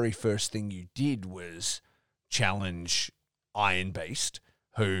very first thing you did was challenge Iron Beast,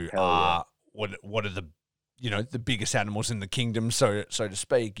 who are what are the the biggest animals in the kingdom, so to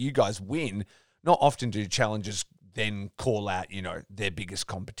speak. You guys win. Not often do challengers then call out their biggest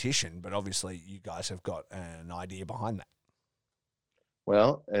competition, but obviously you guys have got an idea behind that.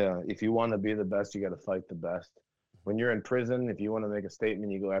 Well, if you want to be the best, you got to fight the best. When you're in prison, if you want to make a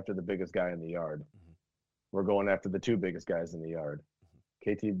statement, you go after the biggest guy in the yard. We're going after the two biggest guys in the yard,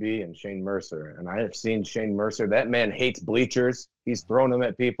 KTB and Shane Mercer. And I have seen Shane Mercer. That man hates bleachers. He's thrown them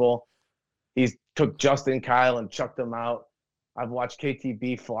at people. He's took Justin Kyle and chucked them out. I've watched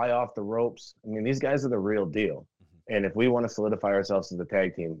KTB fly off the ropes. I mean, these guys are the real deal. And if we want to solidify ourselves as a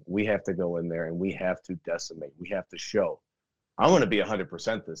tag team, we have to go in there and we have to decimate. We have to show. I want to be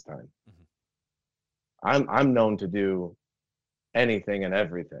 100% this time. I'm known to do anything and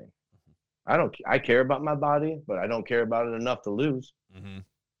everything. I care about my body, but I don't care about it enough to lose.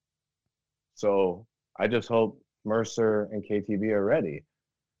 So I just hope Mercer and KTB are ready,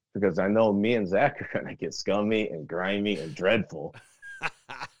 because I know me and Zach are going to get scummy and grimy and dreadful.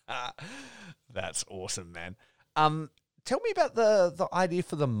 That's awesome, man. Tell me about the idea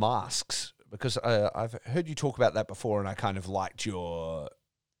for the masks, because I've heard you talk about that before, and I kind of liked your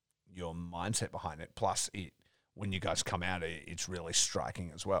mindset behind it. Plus, when you guys come out, it's really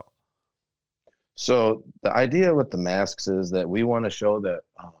striking as well. So the idea with the masks is that we want to show that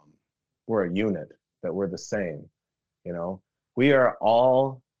we're a unit, that we're the same. You know, we are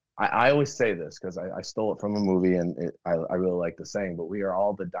all. I always say this because I stole it from a movie, and I really like the saying. But we are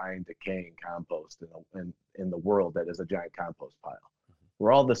all the dying, decaying compost in the world that is a giant compost pile.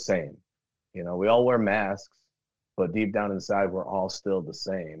 We're all the same. You know, we all wear masks, but deep down inside, we're all still the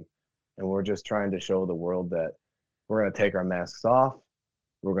same. And we're just trying to show the world that we're going to take our masks off.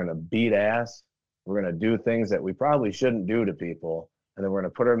 We're going to beat ass. We're going to do things that we probably shouldn't do to people. And then we're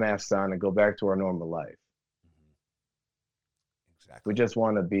going to put our masks on and go back to our normal life. Exactly. We just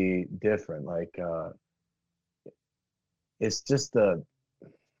want to be different. Like, it's just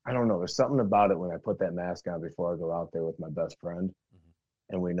I don't know. There's something about it when I put that mask on before I go out there with my best friend,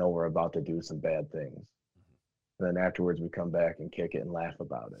 and we know we're about to do some bad things. And then afterwards we come back and kick it and laugh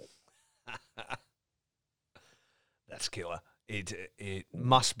about it. That's killer. It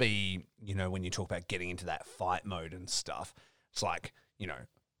must be, you know, when you talk about getting into that fight mode and stuff, it's like, you know,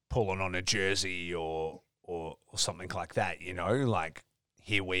 pulling on a jersey or something like that, you know, like,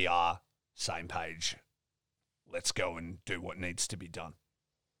 here we are, same page. Let's go and do what needs to be done.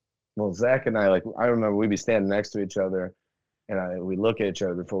 Well, Zach and I remember we'd be standing next to each other, and we look at each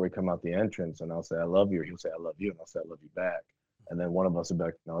other before we come out the entrance, and I'll say, I love you. He'll say, I love you. And I'll say, I love you back. And then one of us will be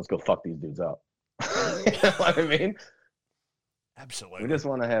like, no, let's go fuck these dudes up. You know what I mean? Absolutely. We just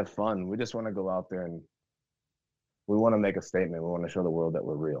want to have fun. We just want to go out there and we want to make a statement. We want to show the world that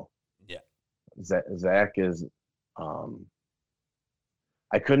we're real. Yeah. Zach is,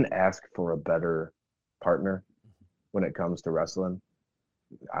 I couldn't ask for a better partner when it comes to wrestling.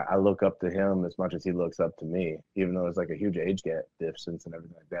 I look up to him as much as he looks up to me, even though there's like a huge age gap distance and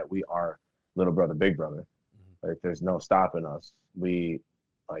everything like that. We are little brother, big brother. Like, there's no stopping us.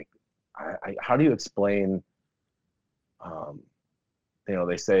 How do you explain, you know,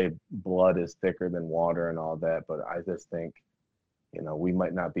 they say blood is thicker than water and all that, but I just think, you know, we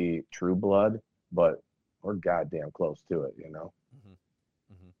might not be true blood, but we're goddamn close to it, you know?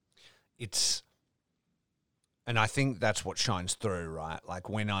 And I think that's what shines through, right? Like,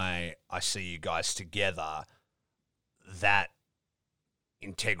 when I see you guys together, that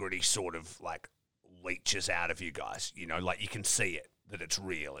integrity sort of like leeches out of you guys, you know, like you can see it, that it's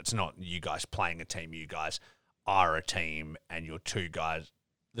real. It's not you guys playing a team. You guys are a team, and you're two guys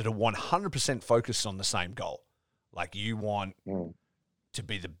that are 100% focused on the same goal. Like, you want to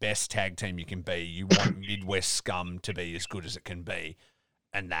be the best tag team you can be. You want Midwest Scum to be as good as it can be.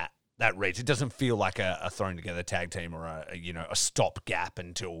 And that reads. It doesn't feel like a thrown together tag team or a stopgap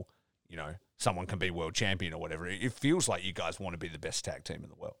until, you know, someone can be world champion or whatever. It feels like you guys want to be the best tag team in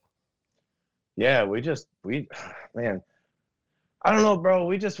the world. Yeah, man, I don't know, bro.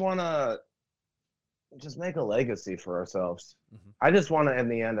 We just want to just make a legacy for ourselves. I just want to, in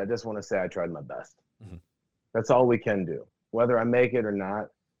the end, I just want to say I tried my best. That's all we can do. Whether I make it or not,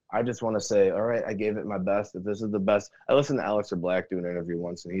 I just want to say, all right, I gave it my best. If this is the best. I listened to Aleister Black do an interview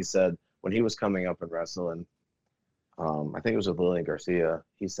once, and he said when he was coming up in wrestling, I think it was with Lillian Garcia,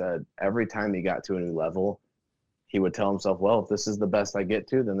 he said every time he got to a new level, he would tell himself, well, if this is the best I get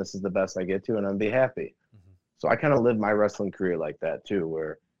to, then this is the best I get to, and I'll be happy. So I kind of live my wrestling career like that too,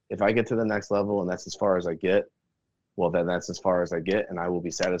 where if I get to the next level and that's as far as I get, well, then that's as far as I get, and I will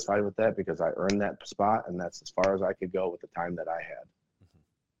be satisfied with that because I earned that spot, and that's as far as I could go with the time that I had.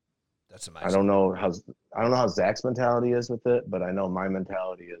 That's amazing. I don't know how Zach's mentality is with it, but I know my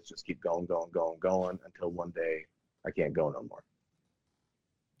mentality is just keep going until one day I can't go no more.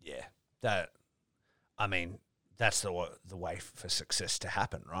 Yeah, that. I mean, that's the way for success to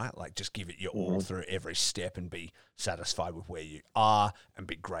happen, right? Like, just give it your all through every step and be satisfied with where you are and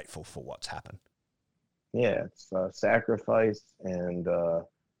be grateful for what's happened. Yeah, it's sacrifice and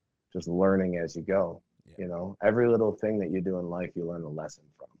just learning as you go. Yeah. You know, every little thing that you do in life, you learn a lesson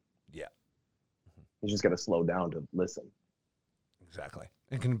from. Yeah. You just got to slow down to listen. Exactly.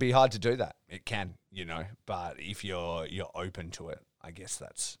 It can be hard to do that. It can, but if you're open to it, I guess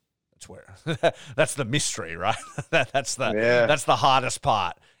that's where that's the mystery, right? that's the hardest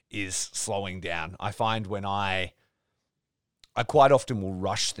part, is slowing down. I find when I quite often will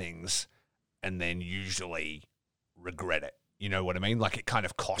rush things and then usually regret it. You know what I mean? Like, it kind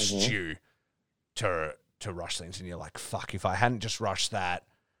of costs you to rush things, and you're like, fuck, if I hadn't just rushed that,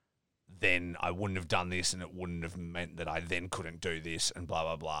 then I wouldn't have done this, and it wouldn't have meant that I then couldn't do this, and blah,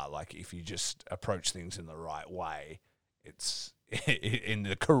 blah, blah. Like, if you just approach things in the right way, it's in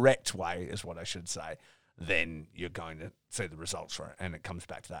the correct way is what I should say, then you're going to see the results for it. And it comes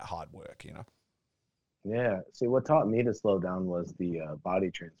back to that hard work, Yeah. See, what taught me to slow down was the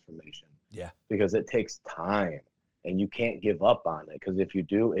body transformation. Yeah. Because it takes time, and you can't give up on it. Because if you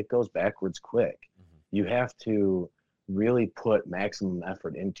do, it goes backwards quick. You have to really put maximum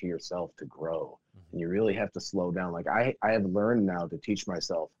effort into yourself to grow. And you really have to slow down. Like, I have learned now to teach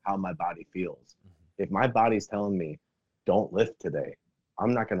myself how my body feels. If my body's telling me, don't lift today,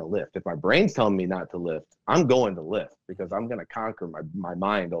 I'm not going to lift. If my brain's telling me not to lift, I'm going to lift, because I'm going to conquer my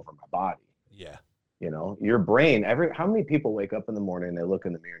mind over my body. Yeah. Your brain, how many people wake up in the morning and they look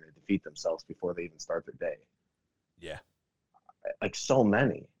in the mirror and they defeat themselves before they even start their day? Yeah. Like, so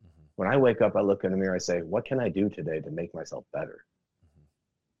many. When I wake up, I look in the mirror, I say, what can I do today to make myself better?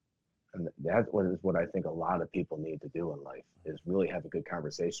 And that's what I think a lot of people need to do in life, is really have a good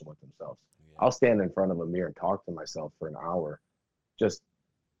conversation with themselves. Yeah. I'll stand in front of a mirror and talk to myself for an hour, just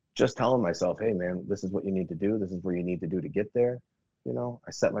telling myself, hey man, this is what you need to do. This is where you need to do to get there.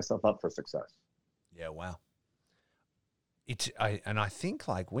 I set myself up for success. Yeah. Wow. I think,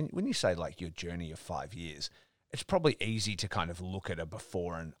 like, when you say, like, your journey of 5 years, it's probably easy to kind of look at a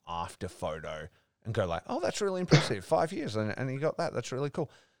before and after photo and go like, oh, that's really impressive. 5 years and you got that. That's really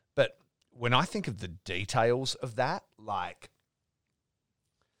cool. But when I think of the details of that, like,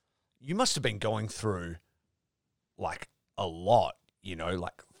 you must have been going through, like, a lot,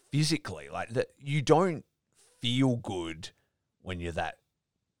 like, physically, like, that you don't feel good when you're that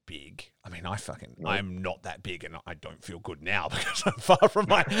big. I mean, I'm not that big, and I don't feel good now because I'm far from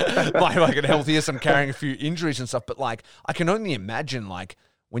my fucking healthiest. I'm carrying a few injuries and stuff, but, like, I can only imagine, like,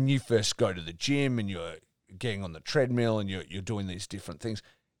 when you first go to the gym and you're getting on the treadmill and you're doing these different things,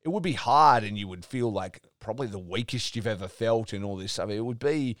 it would be hard, and you would feel like probably the weakest you've ever felt and all this stuff. It would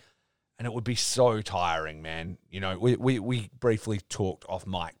be so tiring, man. We briefly talked off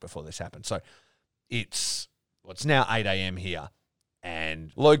mic before this happened. So it's now 8 a.m. here.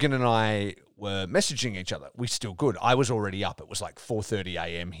 And Logan and I were messaging each other. We're still good. I was already up. It was like 4:30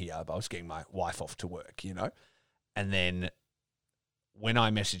 a.m. here, but I was getting my wife off to work, And then when I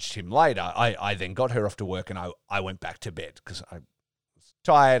messaged him later, I then got her off to work, and I went back to bed because I was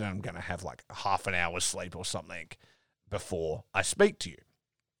tired, and I'm going to have like half an hour's sleep or something before I speak to you.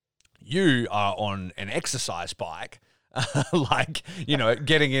 You are on an exercise bike, like,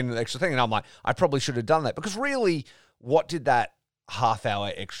 getting in an extra thing. And I'm like, I probably should have done that, because really, what did that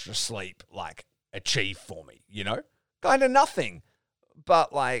half-hour extra sleep, like, achieve for me, Kind of nothing.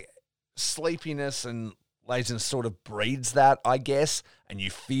 But, like, sleepiness and laziness sort of breeds that, I guess, and you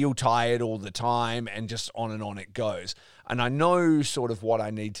feel tired all the time, and just on and on it goes. And I know sort of what I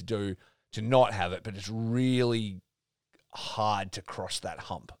need to do to not have it, but it's really hard to cross that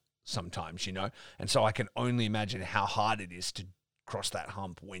hump sometimes, And so I can only imagine how hard it is to cross that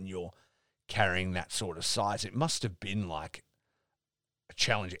hump when you're carrying that sort of size. It must have been like a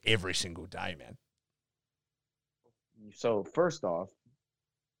challenge every single day, man. So first off,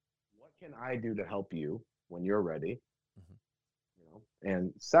 what can I do to help you when you're ready?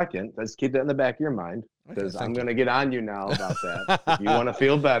 And second, let's keep that in the back of your mind, because I'm going to get on you now about that. If you want to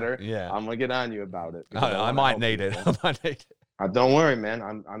feel better, I'm going to get on you about it. I might need it. Don't worry, man.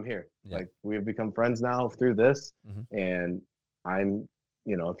 I'm here. Yeah. Like, we've become friends now through this, and I'm,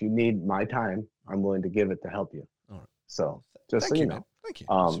 if you need my time, I'm willing to give it to help you. All right. So just so you know. Thank you.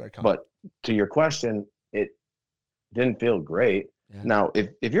 But to your question, it didn't feel great. Yeah. Now,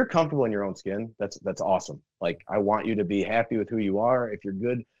 if you're comfortable in your own skin, that's awesome. Like, I want you to be happy with who you are. If you're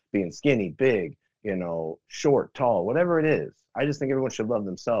good being skinny, big, short, tall, whatever it is, I just think everyone should love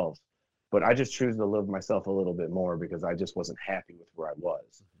themselves. But I just choose to love myself a little bit more, because I just wasn't happy with where I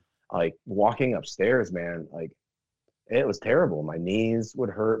was. Like, walking upstairs, man, like, it was terrible. My knees would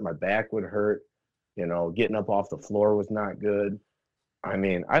hurt, my back would hurt. You know, getting up off the floor was not good. I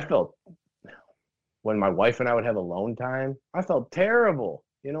mean, I felt when my wife and I would have alone time, I felt terrible.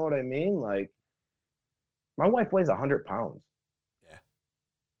 You know what I mean? Like, my wife weighs 100 pounds. Yeah.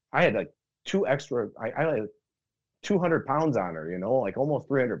 I had like I had 200 pounds on her, you know, like almost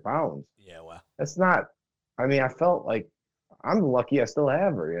 300 pounds. Yeah, well. That's not, I mean, I felt like I'm lucky I still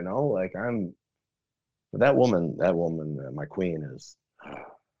have her, you know, like that woman, my queen is,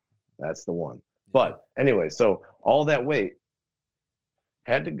 that's the one. But anyway, so all that weight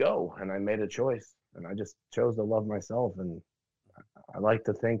had to go, and I made a choice, and I just chose to love myself. And I like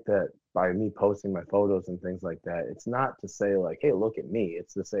to think that by me posting my photos and things like that, it's not to say like, hey, look at me.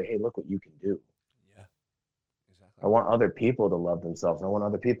 It's to say, hey, look what you can do. Yeah, exactly. I want other people to love themselves. I want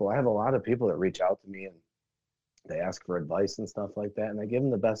other people. I have a lot of people that reach out to me and they ask for advice and stuff like that, and I give them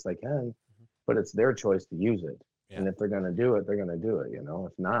the best I can, but it's their choice to use it. Yeah. And if they're going to do it, they're going to do it, you know.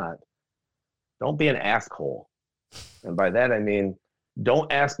 If not, don't be an asshole. And by that, I mean,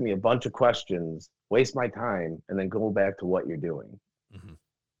 don't ask me a bunch of questions, waste my time, and then go back to what you're doing. Mm-hmm.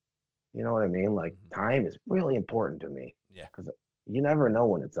 You know what I mean? Like, time is really important to me. Yeah. Because you never know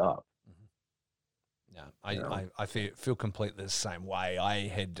when it's up. Yeah, I feel completely the same way. I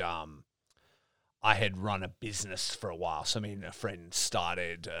had run a business for a while. So, I mean, a friend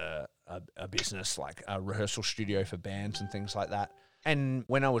started a business, like a rehearsal studio for bands and things like that. And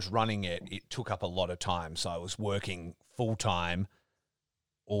when I was running it, it took up a lot of time. So I was working full-time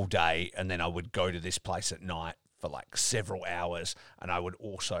all day, and then I would go to this place at night for like several hours, and I would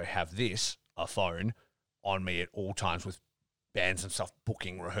also have a phone on me at all times with bands and stuff,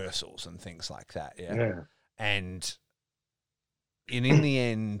 booking rehearsals and things like that. Yeah. And in the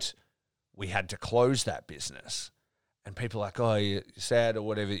end, we had to close that business, and people are like, oh, you're sad or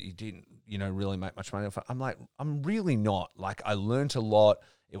whatever, you didn't, really make much money. I'm like, I'm really not. Like, I learned a lot.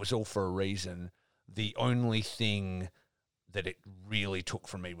 It was all for a reason. The only thing that it really took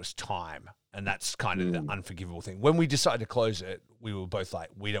from me was time. And that's kind of the unforgivable thing. When we decided to close it, we were both like,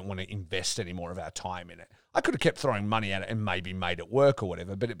 we don't want to invest any more of our time in it. I could have kept throwing money at it and maybe made it work or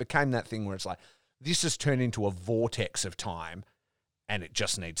whatever, but it became that thing where it's like, this has turned into a vortex of time and it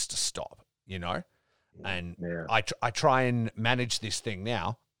just needs to stop, And I try and manage this thing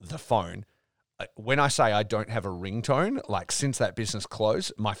now, the phone. When I say I don't have a ringtone, like since that business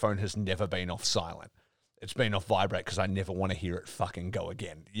closed, my phone has never been off silent. It's been off vibrate because I never want to hear it fucking go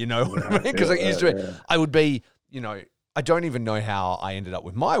again. You know what I mean? Because it used to be, I would be, I don't even know how I ended up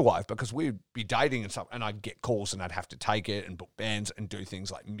with my wife, because we'd be dating and stuff, and I'd get calls and I'd have to take it and book bands and do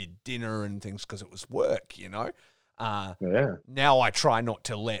things like mid-dinner and things because it was work, Now I try not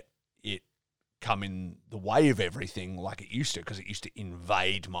to let it come in the way of everything like it used to, because it used to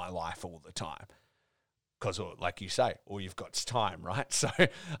invade my life all the time. Because, like you say, all you've got is time, right? So,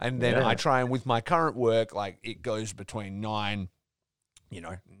 and then I try and, with my current work, like it goes between 9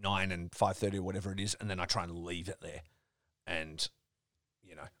 and 5:30 or whatever it is, and then I try and leave it there and,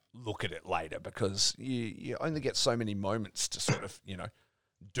 look at it later, because you only get so many moments to sort of,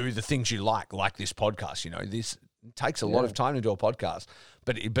 do the things you like this podcast. This takes a lot of time to do a podcast,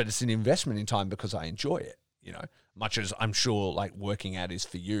 but it's an investment in time because I enjoy it, much as I'm sure like working out is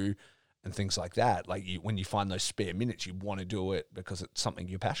for you and things like that. Like when you find those spare minutes, you want to do it because it's something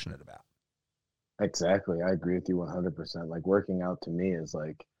you're passionate about. Exactly. I agree with you 100%. Like, working out to me is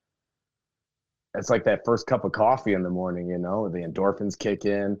like, it's like that first cup of coffee in the morning, the endorphins kick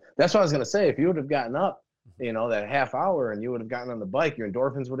in. That's what I was going to say. If you would have gotten up, that half hour, and you would have gotten on the bike, your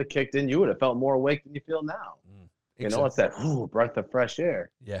endorphins would have kicked in. You would have felt more awake than you feel now. Exactly. It's that breath of fresh air.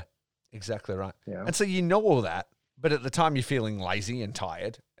 Yeah, exactly right. Yeah. And so all that, but at the time you're feeling lazy and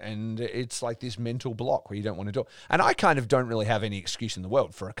tired, and it's like this mental block where you don't want to do it. And I kind of don't really have any excuse in the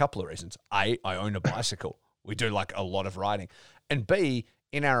world for a couple of reasons. A, I own a bicycle. We do like a lot of riding. And B,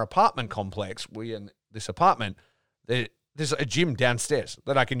 in our apartment complex, in this apartment, there's a gym downstairs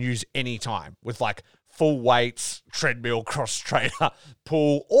that I can use anytime with like full weights, treadmill, cross trainer,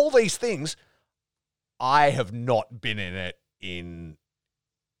 pool, all these things. I have not been in it in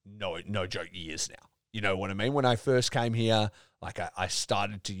no joke years now. You know what I mean? When I first came here, like I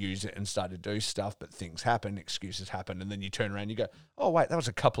started to use it and started to do stuff, but things happen, excuses happen, and then you turn around and you go, oh, wait, that was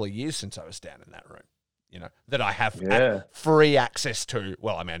a couple of years since I was down in that room, that I have free access to.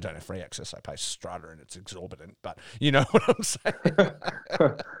 Well, I mean, I don't have free access. I pay Strata and it's exorbitant, but you know what I'm saying?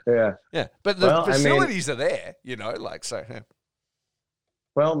 Yeah. But the facilities are there, so. Yeah.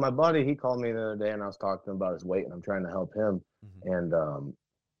 Well, my buddy, he called me the other day and I was talking to him about his weight, and I'm trying to help him. Mm-hmm. And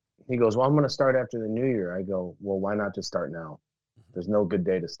he goes, well, I'm going to start after the new year. I go, well, why not just start now? Mm-hmm. There's no good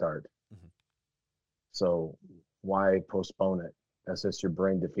day to start. Mm-hmm. So why postpone it? That's just your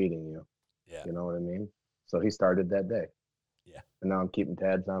brain defeating you. Yeah. Yeah. You know what I mean? So he started that day. Yeah. And now I'm keeping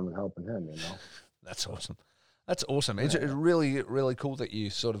tabs on him and helping him, you know? That's awesome. That's awesome. It's really, really cool that you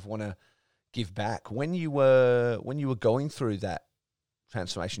sort of want to give back. When you were going through that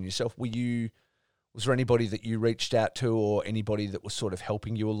transformation yourself, was there anybody that you reached out to, or anybody that was sort of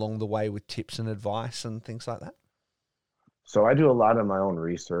helping you along the way with tips and advice and things like that? So I do a lot of my own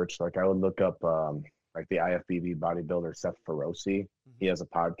research. Like I would look up like the IFBB bodybuilder Seth Feroce. He has a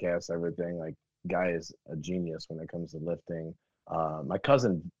podcast, everything. Like guy is a genius when it comes to lifting. My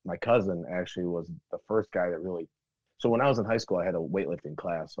cousin actually was the first guy that really. So when I was in high school, I had a weightlifting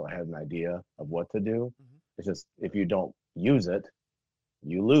class, so I had an idea of what to do. It's just if you don't use it,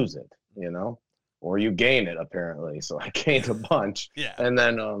 you lose it, you know, or you gain it apparently. So I gained a bunch. Yeah. And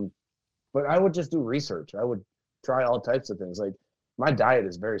then, but I would just do research. I would try all types of things. Like my diet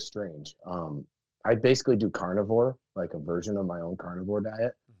is very strange. I basically do carnivore, like a version of my own carnivore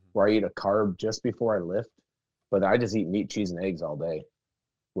diet, where I eat a carb just before I lift, but I just eat meat, cheese, and eggs all day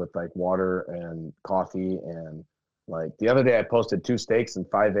with like water and coffee. And like the other day I posted 2 steaks and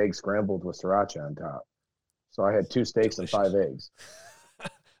 5 eggs scrambled with sriracha on top. So I had 2 steaks and 5 eggs.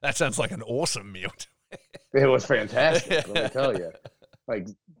 That sounds like an awesome meal. It was fantastic, let me tell you. Like,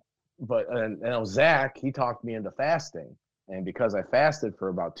 but and Zach, he talked me into fasting. And because I fasted for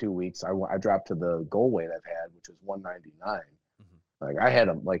about 2 weeks, I dropped to the goal weight I've had, which was 199. Like I had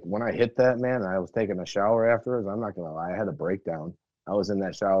like when I hit that, man, and I was taking a shower afterwards, I'm not gonna lie, I had a breakdown. I was in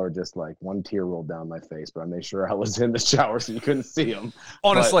that shower, just like one tear rolled down my face, but I made sure I was in the shower so you couldn't see them.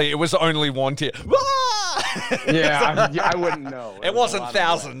 Honestly, it was only one tear. Yeah, I wouldn't know. It wasn't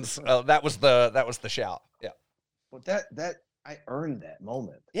thousands. That was the shout. Yeah. But that I earned that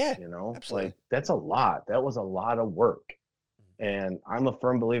moment. Yeah, you know, absolutely. Like that's a lot. That was a lot of work, and I'm a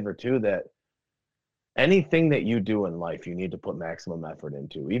firm believer too that anything that you do in life, you need to put maximum effort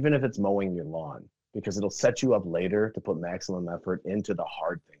into, even if it's mowing your lawn, because it'll set you up later to put maximum effort into the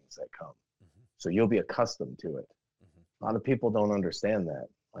hard things that come. So you'll be accustomed to it. A lot of people don't understand that.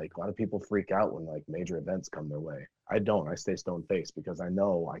 Like a lot of people freak out when like major events come their way. I don't. I stay stone faced because I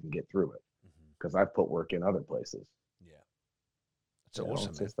know I can get through it because I've put work in other places. Yeah. That's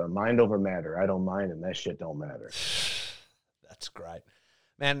awesome. It's just a mind over matter. I don't mind and that shit don't matter. That's great.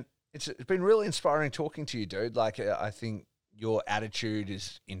 Man, it's been really inspiring talking to you, dude. Like, I think your attitude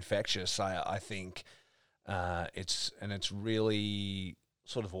is infectious. I think it's really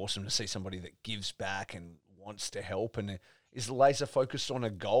sort of awesome to see somebody that gives back and wants to help and is laser focused on a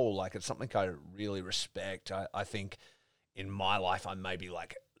goal. Like, it's something I really respect. I think in my life, I'm maybe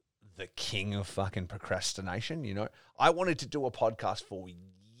like the king of fucking procrastination. You know, I wanted to do a podcast for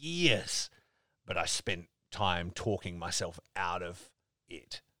years, but I spent time talking myself out of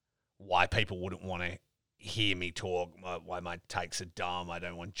it. Why people wouldn't want to hear me talk, why my takes are dumb, I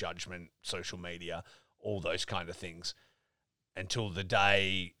don't want judgment, social media, all those kind of things, until the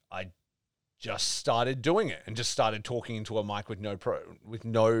day I just started doing it and just started talking into a mic with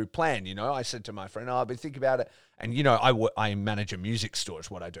no plan. You know, I said to my friend, I've been thinking about it. And, you know, I manage a music store is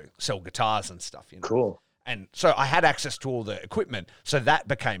what I do, sell guitars and stuff, you know. Cool. And so I had access to all the equipment. So that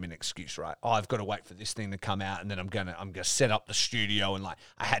became an excuse, right? Oh, I've got to wait for this thing to come out, and then I'm gonna set up the studio, and like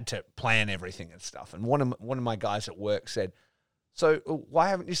I had to plan everything and stuff. And one of my guys at work said, "So why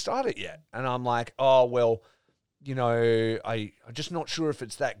haven't you started yet?" And I'm like, "Oh, well, you know, I'm just not sure if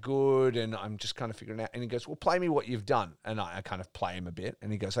it's that good, and I'm just kind of figuring out." And he goes, "Well, play me what you've done." And I kind of play him a bit,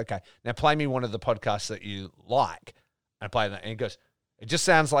 and he goes, "Okay, now play me one of the podcasts that you like." And I play that, and he goes, "It just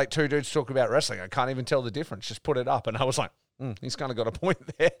sounds like two dudes talking about wrestling. I can't even tell the difference. Just put it up." And I was like, he's kind of got a point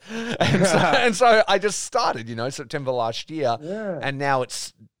there. And so I just started, you know, September last year. Yeah. And now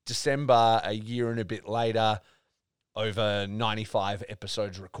it's December, a year and a bit later, over 95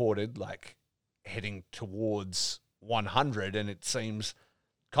 episodes recorded, like heading towards 100. And it seems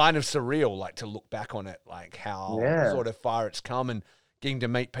kind of surreal, like to look back on it, like how sort of far it's come and getting to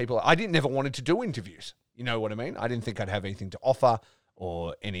meet people. I didn't never wanted to do interviews. You know what I mean? I didn't think I'd have anything to offer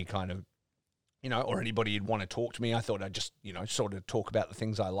or any kind of, you know, or anybody who'd want to talk to me. I thought I'd just, you know, sort of talk about the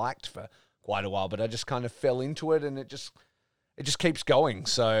things I liked for quite a while, but I just kind of fell into it and it just keeps going.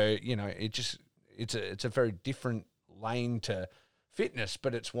 So, you know, it's a very different lane to fitness,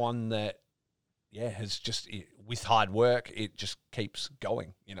 but it's one that, has just, with hard work, it just keeps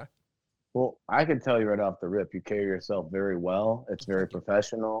going, you know? Well, I can tell you right off the rip, you carry yourself very well. It's very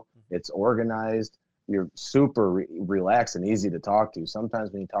professional. It's organized. You're super relaxed and easy to talk to.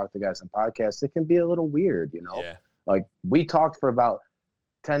 Sometimes when you talk to guys on podcasts, it can be a little weird, you know? Yeah. Like we talked for about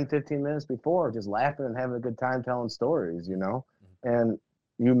 10, 15 minutes before, just laughing and having a good time telling stories, you know? And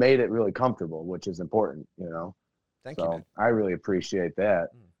you made it really comfortable, which is important, you know? Thank you, man. I really appreciate that.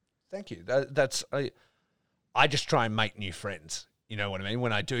 Thank you. I just try and make new friends. You know what I mean?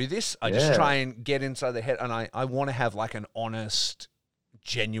 When I do this, I just try and get inside their head, and I want to have like an honest,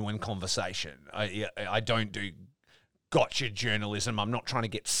 genuine conversation. I don't do gotcha journalism. I'm not trying to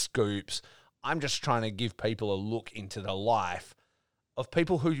get scoops. I'm just trying to give people a look into the life of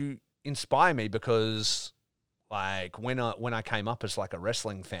people who inspire me, because like when I came up as like a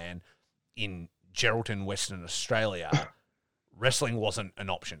wrestling fan in Geraldton, Western Australia, wrestling wasn't an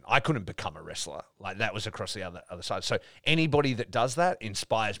option. I couldn't become a wrestler. Like that was across the other side. So anybody that does that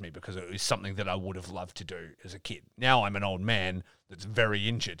inspires me, because it was something that I would have loved to do as a kid. Now I'm an old man that's very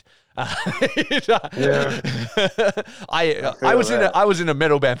injured. Yeah. I was in a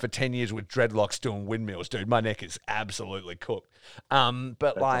metal band for 10 years with dreadlocks doing windmills, dude. My neck is absolutely cooked. But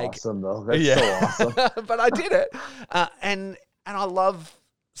That's like awesome though. That's so awesome. but I did it. And I love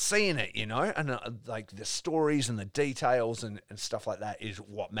seeing it, you know, and like the stories and the details and stuff like that is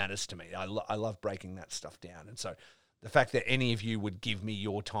what matters to me. I love breaking that stuff down. And so the fact that any of you would give me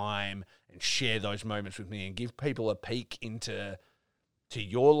your time and share those moments with me and give people a peek into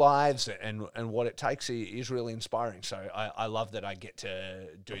your lives and what it takes is really inspiring. So I love that I get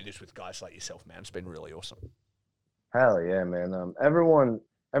to do this with guys like yourself, man. It's been really awesome. Hell yeah, man. Everyone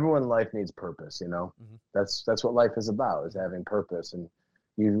life needs purpose, you know. Mm-hmm. That's what life is about, is having purpose, and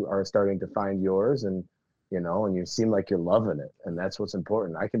you are starting to find yours, and you know, and you seem like you're loving it, and that's what's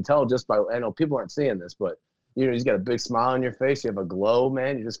important. I can tell just by, I know people aren't seeing this, but you know, you got a big smile on your face, you have a glow,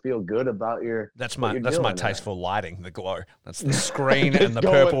 man. You just feel good about that's my tasteful lighting, the glow. That's the screen Just and the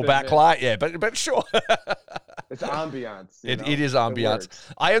go purple with it, backlight. Yeah, but sure. It's ambiance. It is ambiance.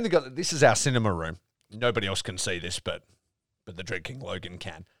 I only got, this is our cinema room. Nobody else can see this, but the Dread King Logan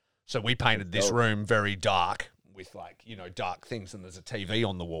can. So we painted this room very dark with like, you know, dark things, and there's a TV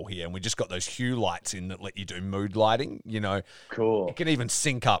on the wall here, and we just got those hue lights in that let you do mood lighting, you know. Cool. It can even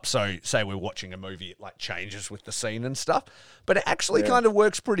sync up, so say we're watching a movie, it like changes with the scene and stuff. But it actually kind of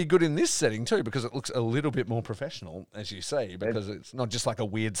works pretty good in this setting too, because it looks a little bit more professional, as you see, because it's not just like a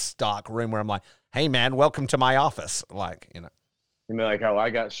weird stark room where I'm like, hey man, welcome to my office. Like, you know. You mean like how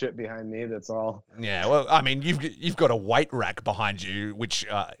I got shit behind me that's all? Yeah, well, I mean, you've got a weight rack behind you, which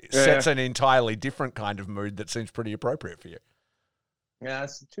sets an entirely different kind of mood that seems pretty appropriate for you. Yeah,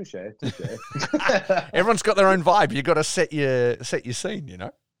 that's touche. Everyone's got their own vibe. You got to set your scene, you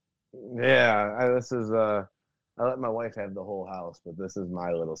know. Yeah, I let my wife have the whole house, but this is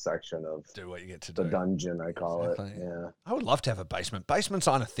my little section of do what you get to do. The dungeon, I call it. Yeah, I would love to have a basement. Basements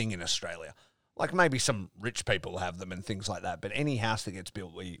aren't a thing in Australia. Like maybe some rich people have them and things like that, but any house that gets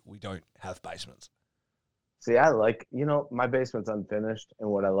built, we don't have basements. See, I like, you know, my basement's unfinished, and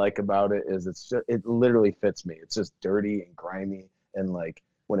what I like about it is it literally fits me. It's just dirty and grimy, and like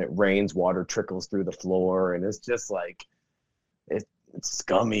when it rains, water trickles through the floor, and it's just like it's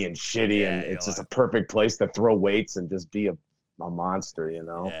scummy and shitty, and it's just a perfect place to throw weights and just be a monster, you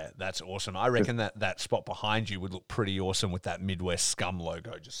know. Yeah, that's awesome. I reckon that spot behind you would look pretty awesome with that Midwest Scum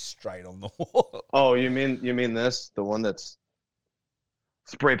logo just straight on the wall. Oh, you mean this, the one that's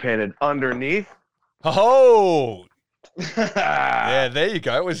spray painted underneath? Oh, yeah, there you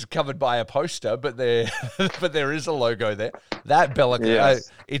go. It was covered by a poster, but there is a logo there. That Bella,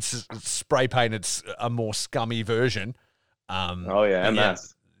 it's spray painted, a more scummy version. Oh yeah,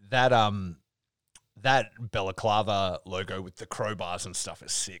 MS. Yeah, that Balaclava logo with the crowbars and stuff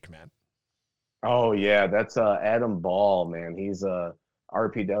is sick, man. Oh yeah, that's Adam Ball, man. He's a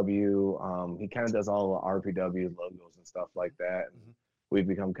RPW. He kind of does all the RPW logos and stuff like that. Mm-hmm. We've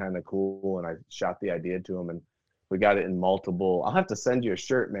become kind of cool, and I shot the idea to him, and we got it in multiple. I'll have to send you a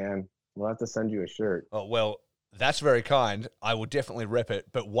shirt, man. We'll have to send you a shirt. Oh well, that's very kind. I will definitely rep it,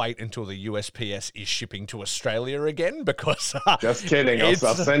 but wait until the USPS is shipping to Australia again, because just kidding. I'll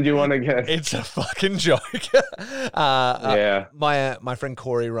send you one again. It's a fucking joke. Yeah. My friend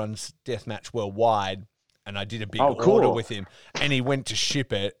Corey runs Deathmatch Worldwide, and I did a big order with him, and he went to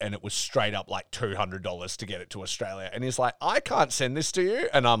ship it, and it was straight up like $200 to get it to Australia. And he's like, I can't send this to you.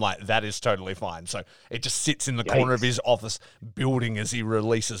 And I'm like, that is totally fine. So it just sits in the corner of his office building as he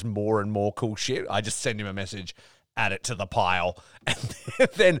releases more and more cool shit. I just send him a message, add it to the pile. And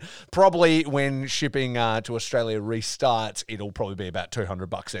then probably when shipping to Australia restarts, it'll probably be about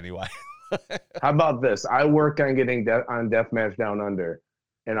 $200 anyway. How about this? I work on getting on Deathmatch Down Under,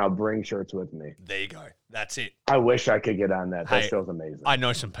 and I'll bring shirts with me. There you go. That's it. I wish I could get on that. That show's amazing. I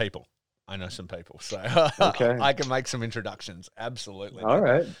know some people. So okay. I can make some introductions. Absolutely. All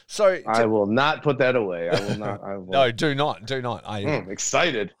right. So I will not put that away. I will not. I will. No, do not. I'm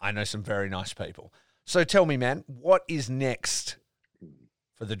excited. I know some very nice people. So tell me, man, what is next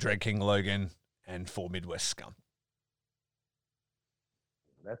for the Dread King Logan and for Midwest Scum?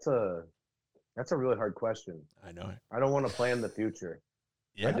 That's a really hard question. I know. I don't want to plan the future.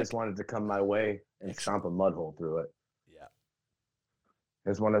 Yeah. I just wanted to come my way and stomp a mud hole through it. Yeah.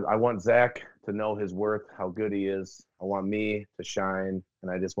 I want Zach to know his worth, how good he is. I want me to shine,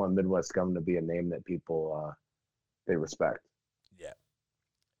 and I just want Midwest Scum to be a name that people they respect. Yeah.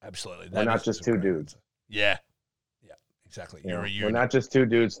 Absolutely. We're not just two dudes. Yeah. Yeah. Exactly. You're a unit. We're not just two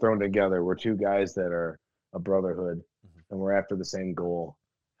dudes thrown together. We're two guys that are a brotherhood, and we're after the same goal.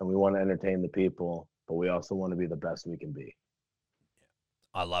 And we want to entertain the people, but we also want to be the best we can be.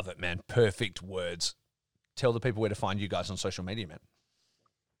 I love it, man. Perfect words. Tell the people where to find you guys on social media, man.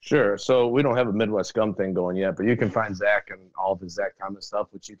 Sure. So we don't have a Midwest Scum thing going yet, but you can find Zach and all of his Zach Thomas stuff,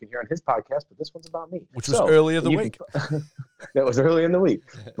 which you can hear on his podcast, but this one's about me. Which was earlier the week. That was early in the week.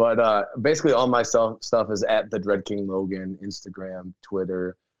 But basically all my stuff is at the Dread King Logan, Instagram,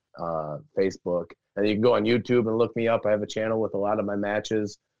 Twitter, Facebook. And you can go on YouTube and look me up. I have a channel with a lot of my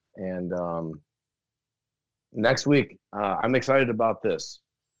matches. And next week, I'm excited about this.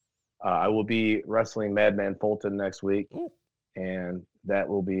 I will be wrestling Madman Fulton next week. Ooh. And that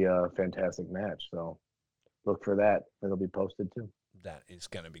will be a fantastic match. So look for that. It'll be posted too. That is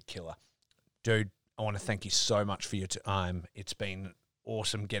going to be killer. Dude, I want to thank you so much for your time. It's been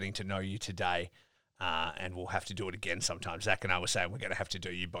awesome getting to know you today. And we'll have to do it again sometime. Zach and I were saying we're going to have to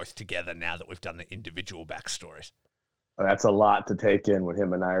do you both together now that we've done the individual backstories. That's a lot to take in when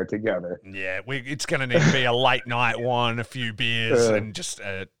him and I are together. Yeah, it's going to need to be a late night one, a few beers, and just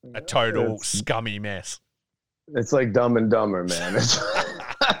a total scummy mess. It's like Dumb and Dumber, man.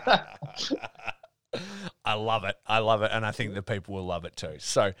 I love it. I love it. And I think the people will love it too.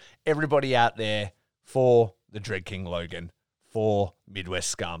 So everybody out there, for the Dread King Logan, for Midwest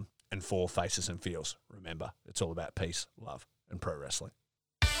Scum, and for Faces and Feels, remember, it's all about peace, love, and pro wrestling.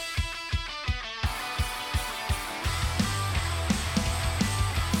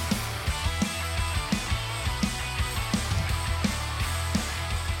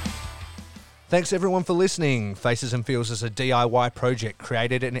 Thanks everyone for listening. Faces and Feels is a DIY project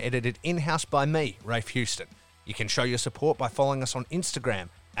created and edited in-house by me, Rafe Houston. You can show your support by following us on Instagram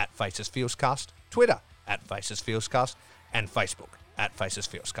at FacesFeelsCast, Twitter at FacesFeelsCast, and Facebook at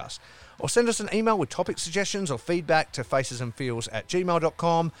FacesFeelsCast. Or send us an email with topic suggestions or feedback to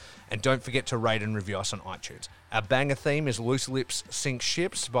facesandfeels@gmail.com. And don't forget to rate and review us on iTunes. Our banger theme is Loose Lips Sink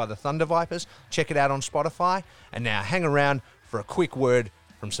Ships by the Thunder Vipers. Check it out on Spotify. And now hang around for a quick word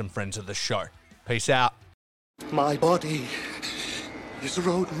from some friends of the show. Peace out. My body is a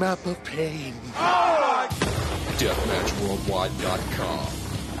roadmap of pain. DeathmatchWorldwide.com,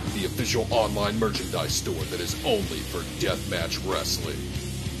 the official online merchandise store that is only for deathmatch wrestling.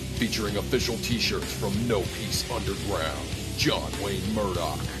 Featuring official t-shirts from No Peace Underground, John Wayne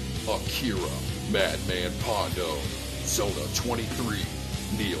Murdoch, Akira, Madman Pondo, Zona 23,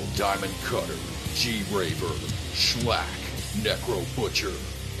 Neil Diamond Cutter, G. Rayburn, Schlack, Necro Butcher,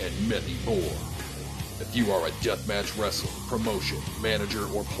 and many more. If you are a deathmatch wrestler, promotion, manager,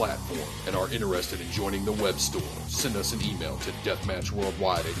 or platform and are interested in joining the web store, send us an email to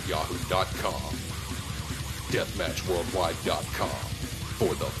deathmatchworldwide@yahoo.com. Deathmatchworldwide.com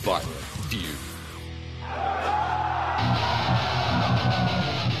for the violent feud.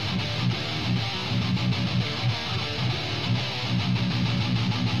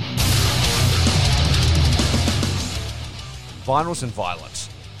 Vinyls and Violence,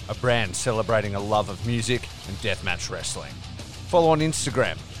 a brand celebrating a love of music and deathmatch wrestling. Follow on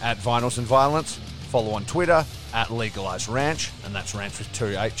Instagram at Vinyls and Violence. Follow on Twitter at Legalized Ranch, and that's ranch with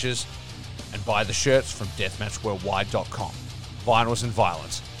 2 H's. And buy the shirts from deathmatchworldwide.com. Vinyls and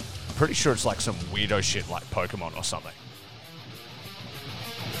Violence. I'm pretty sure it's like some weirdo shit like Pokemon or something.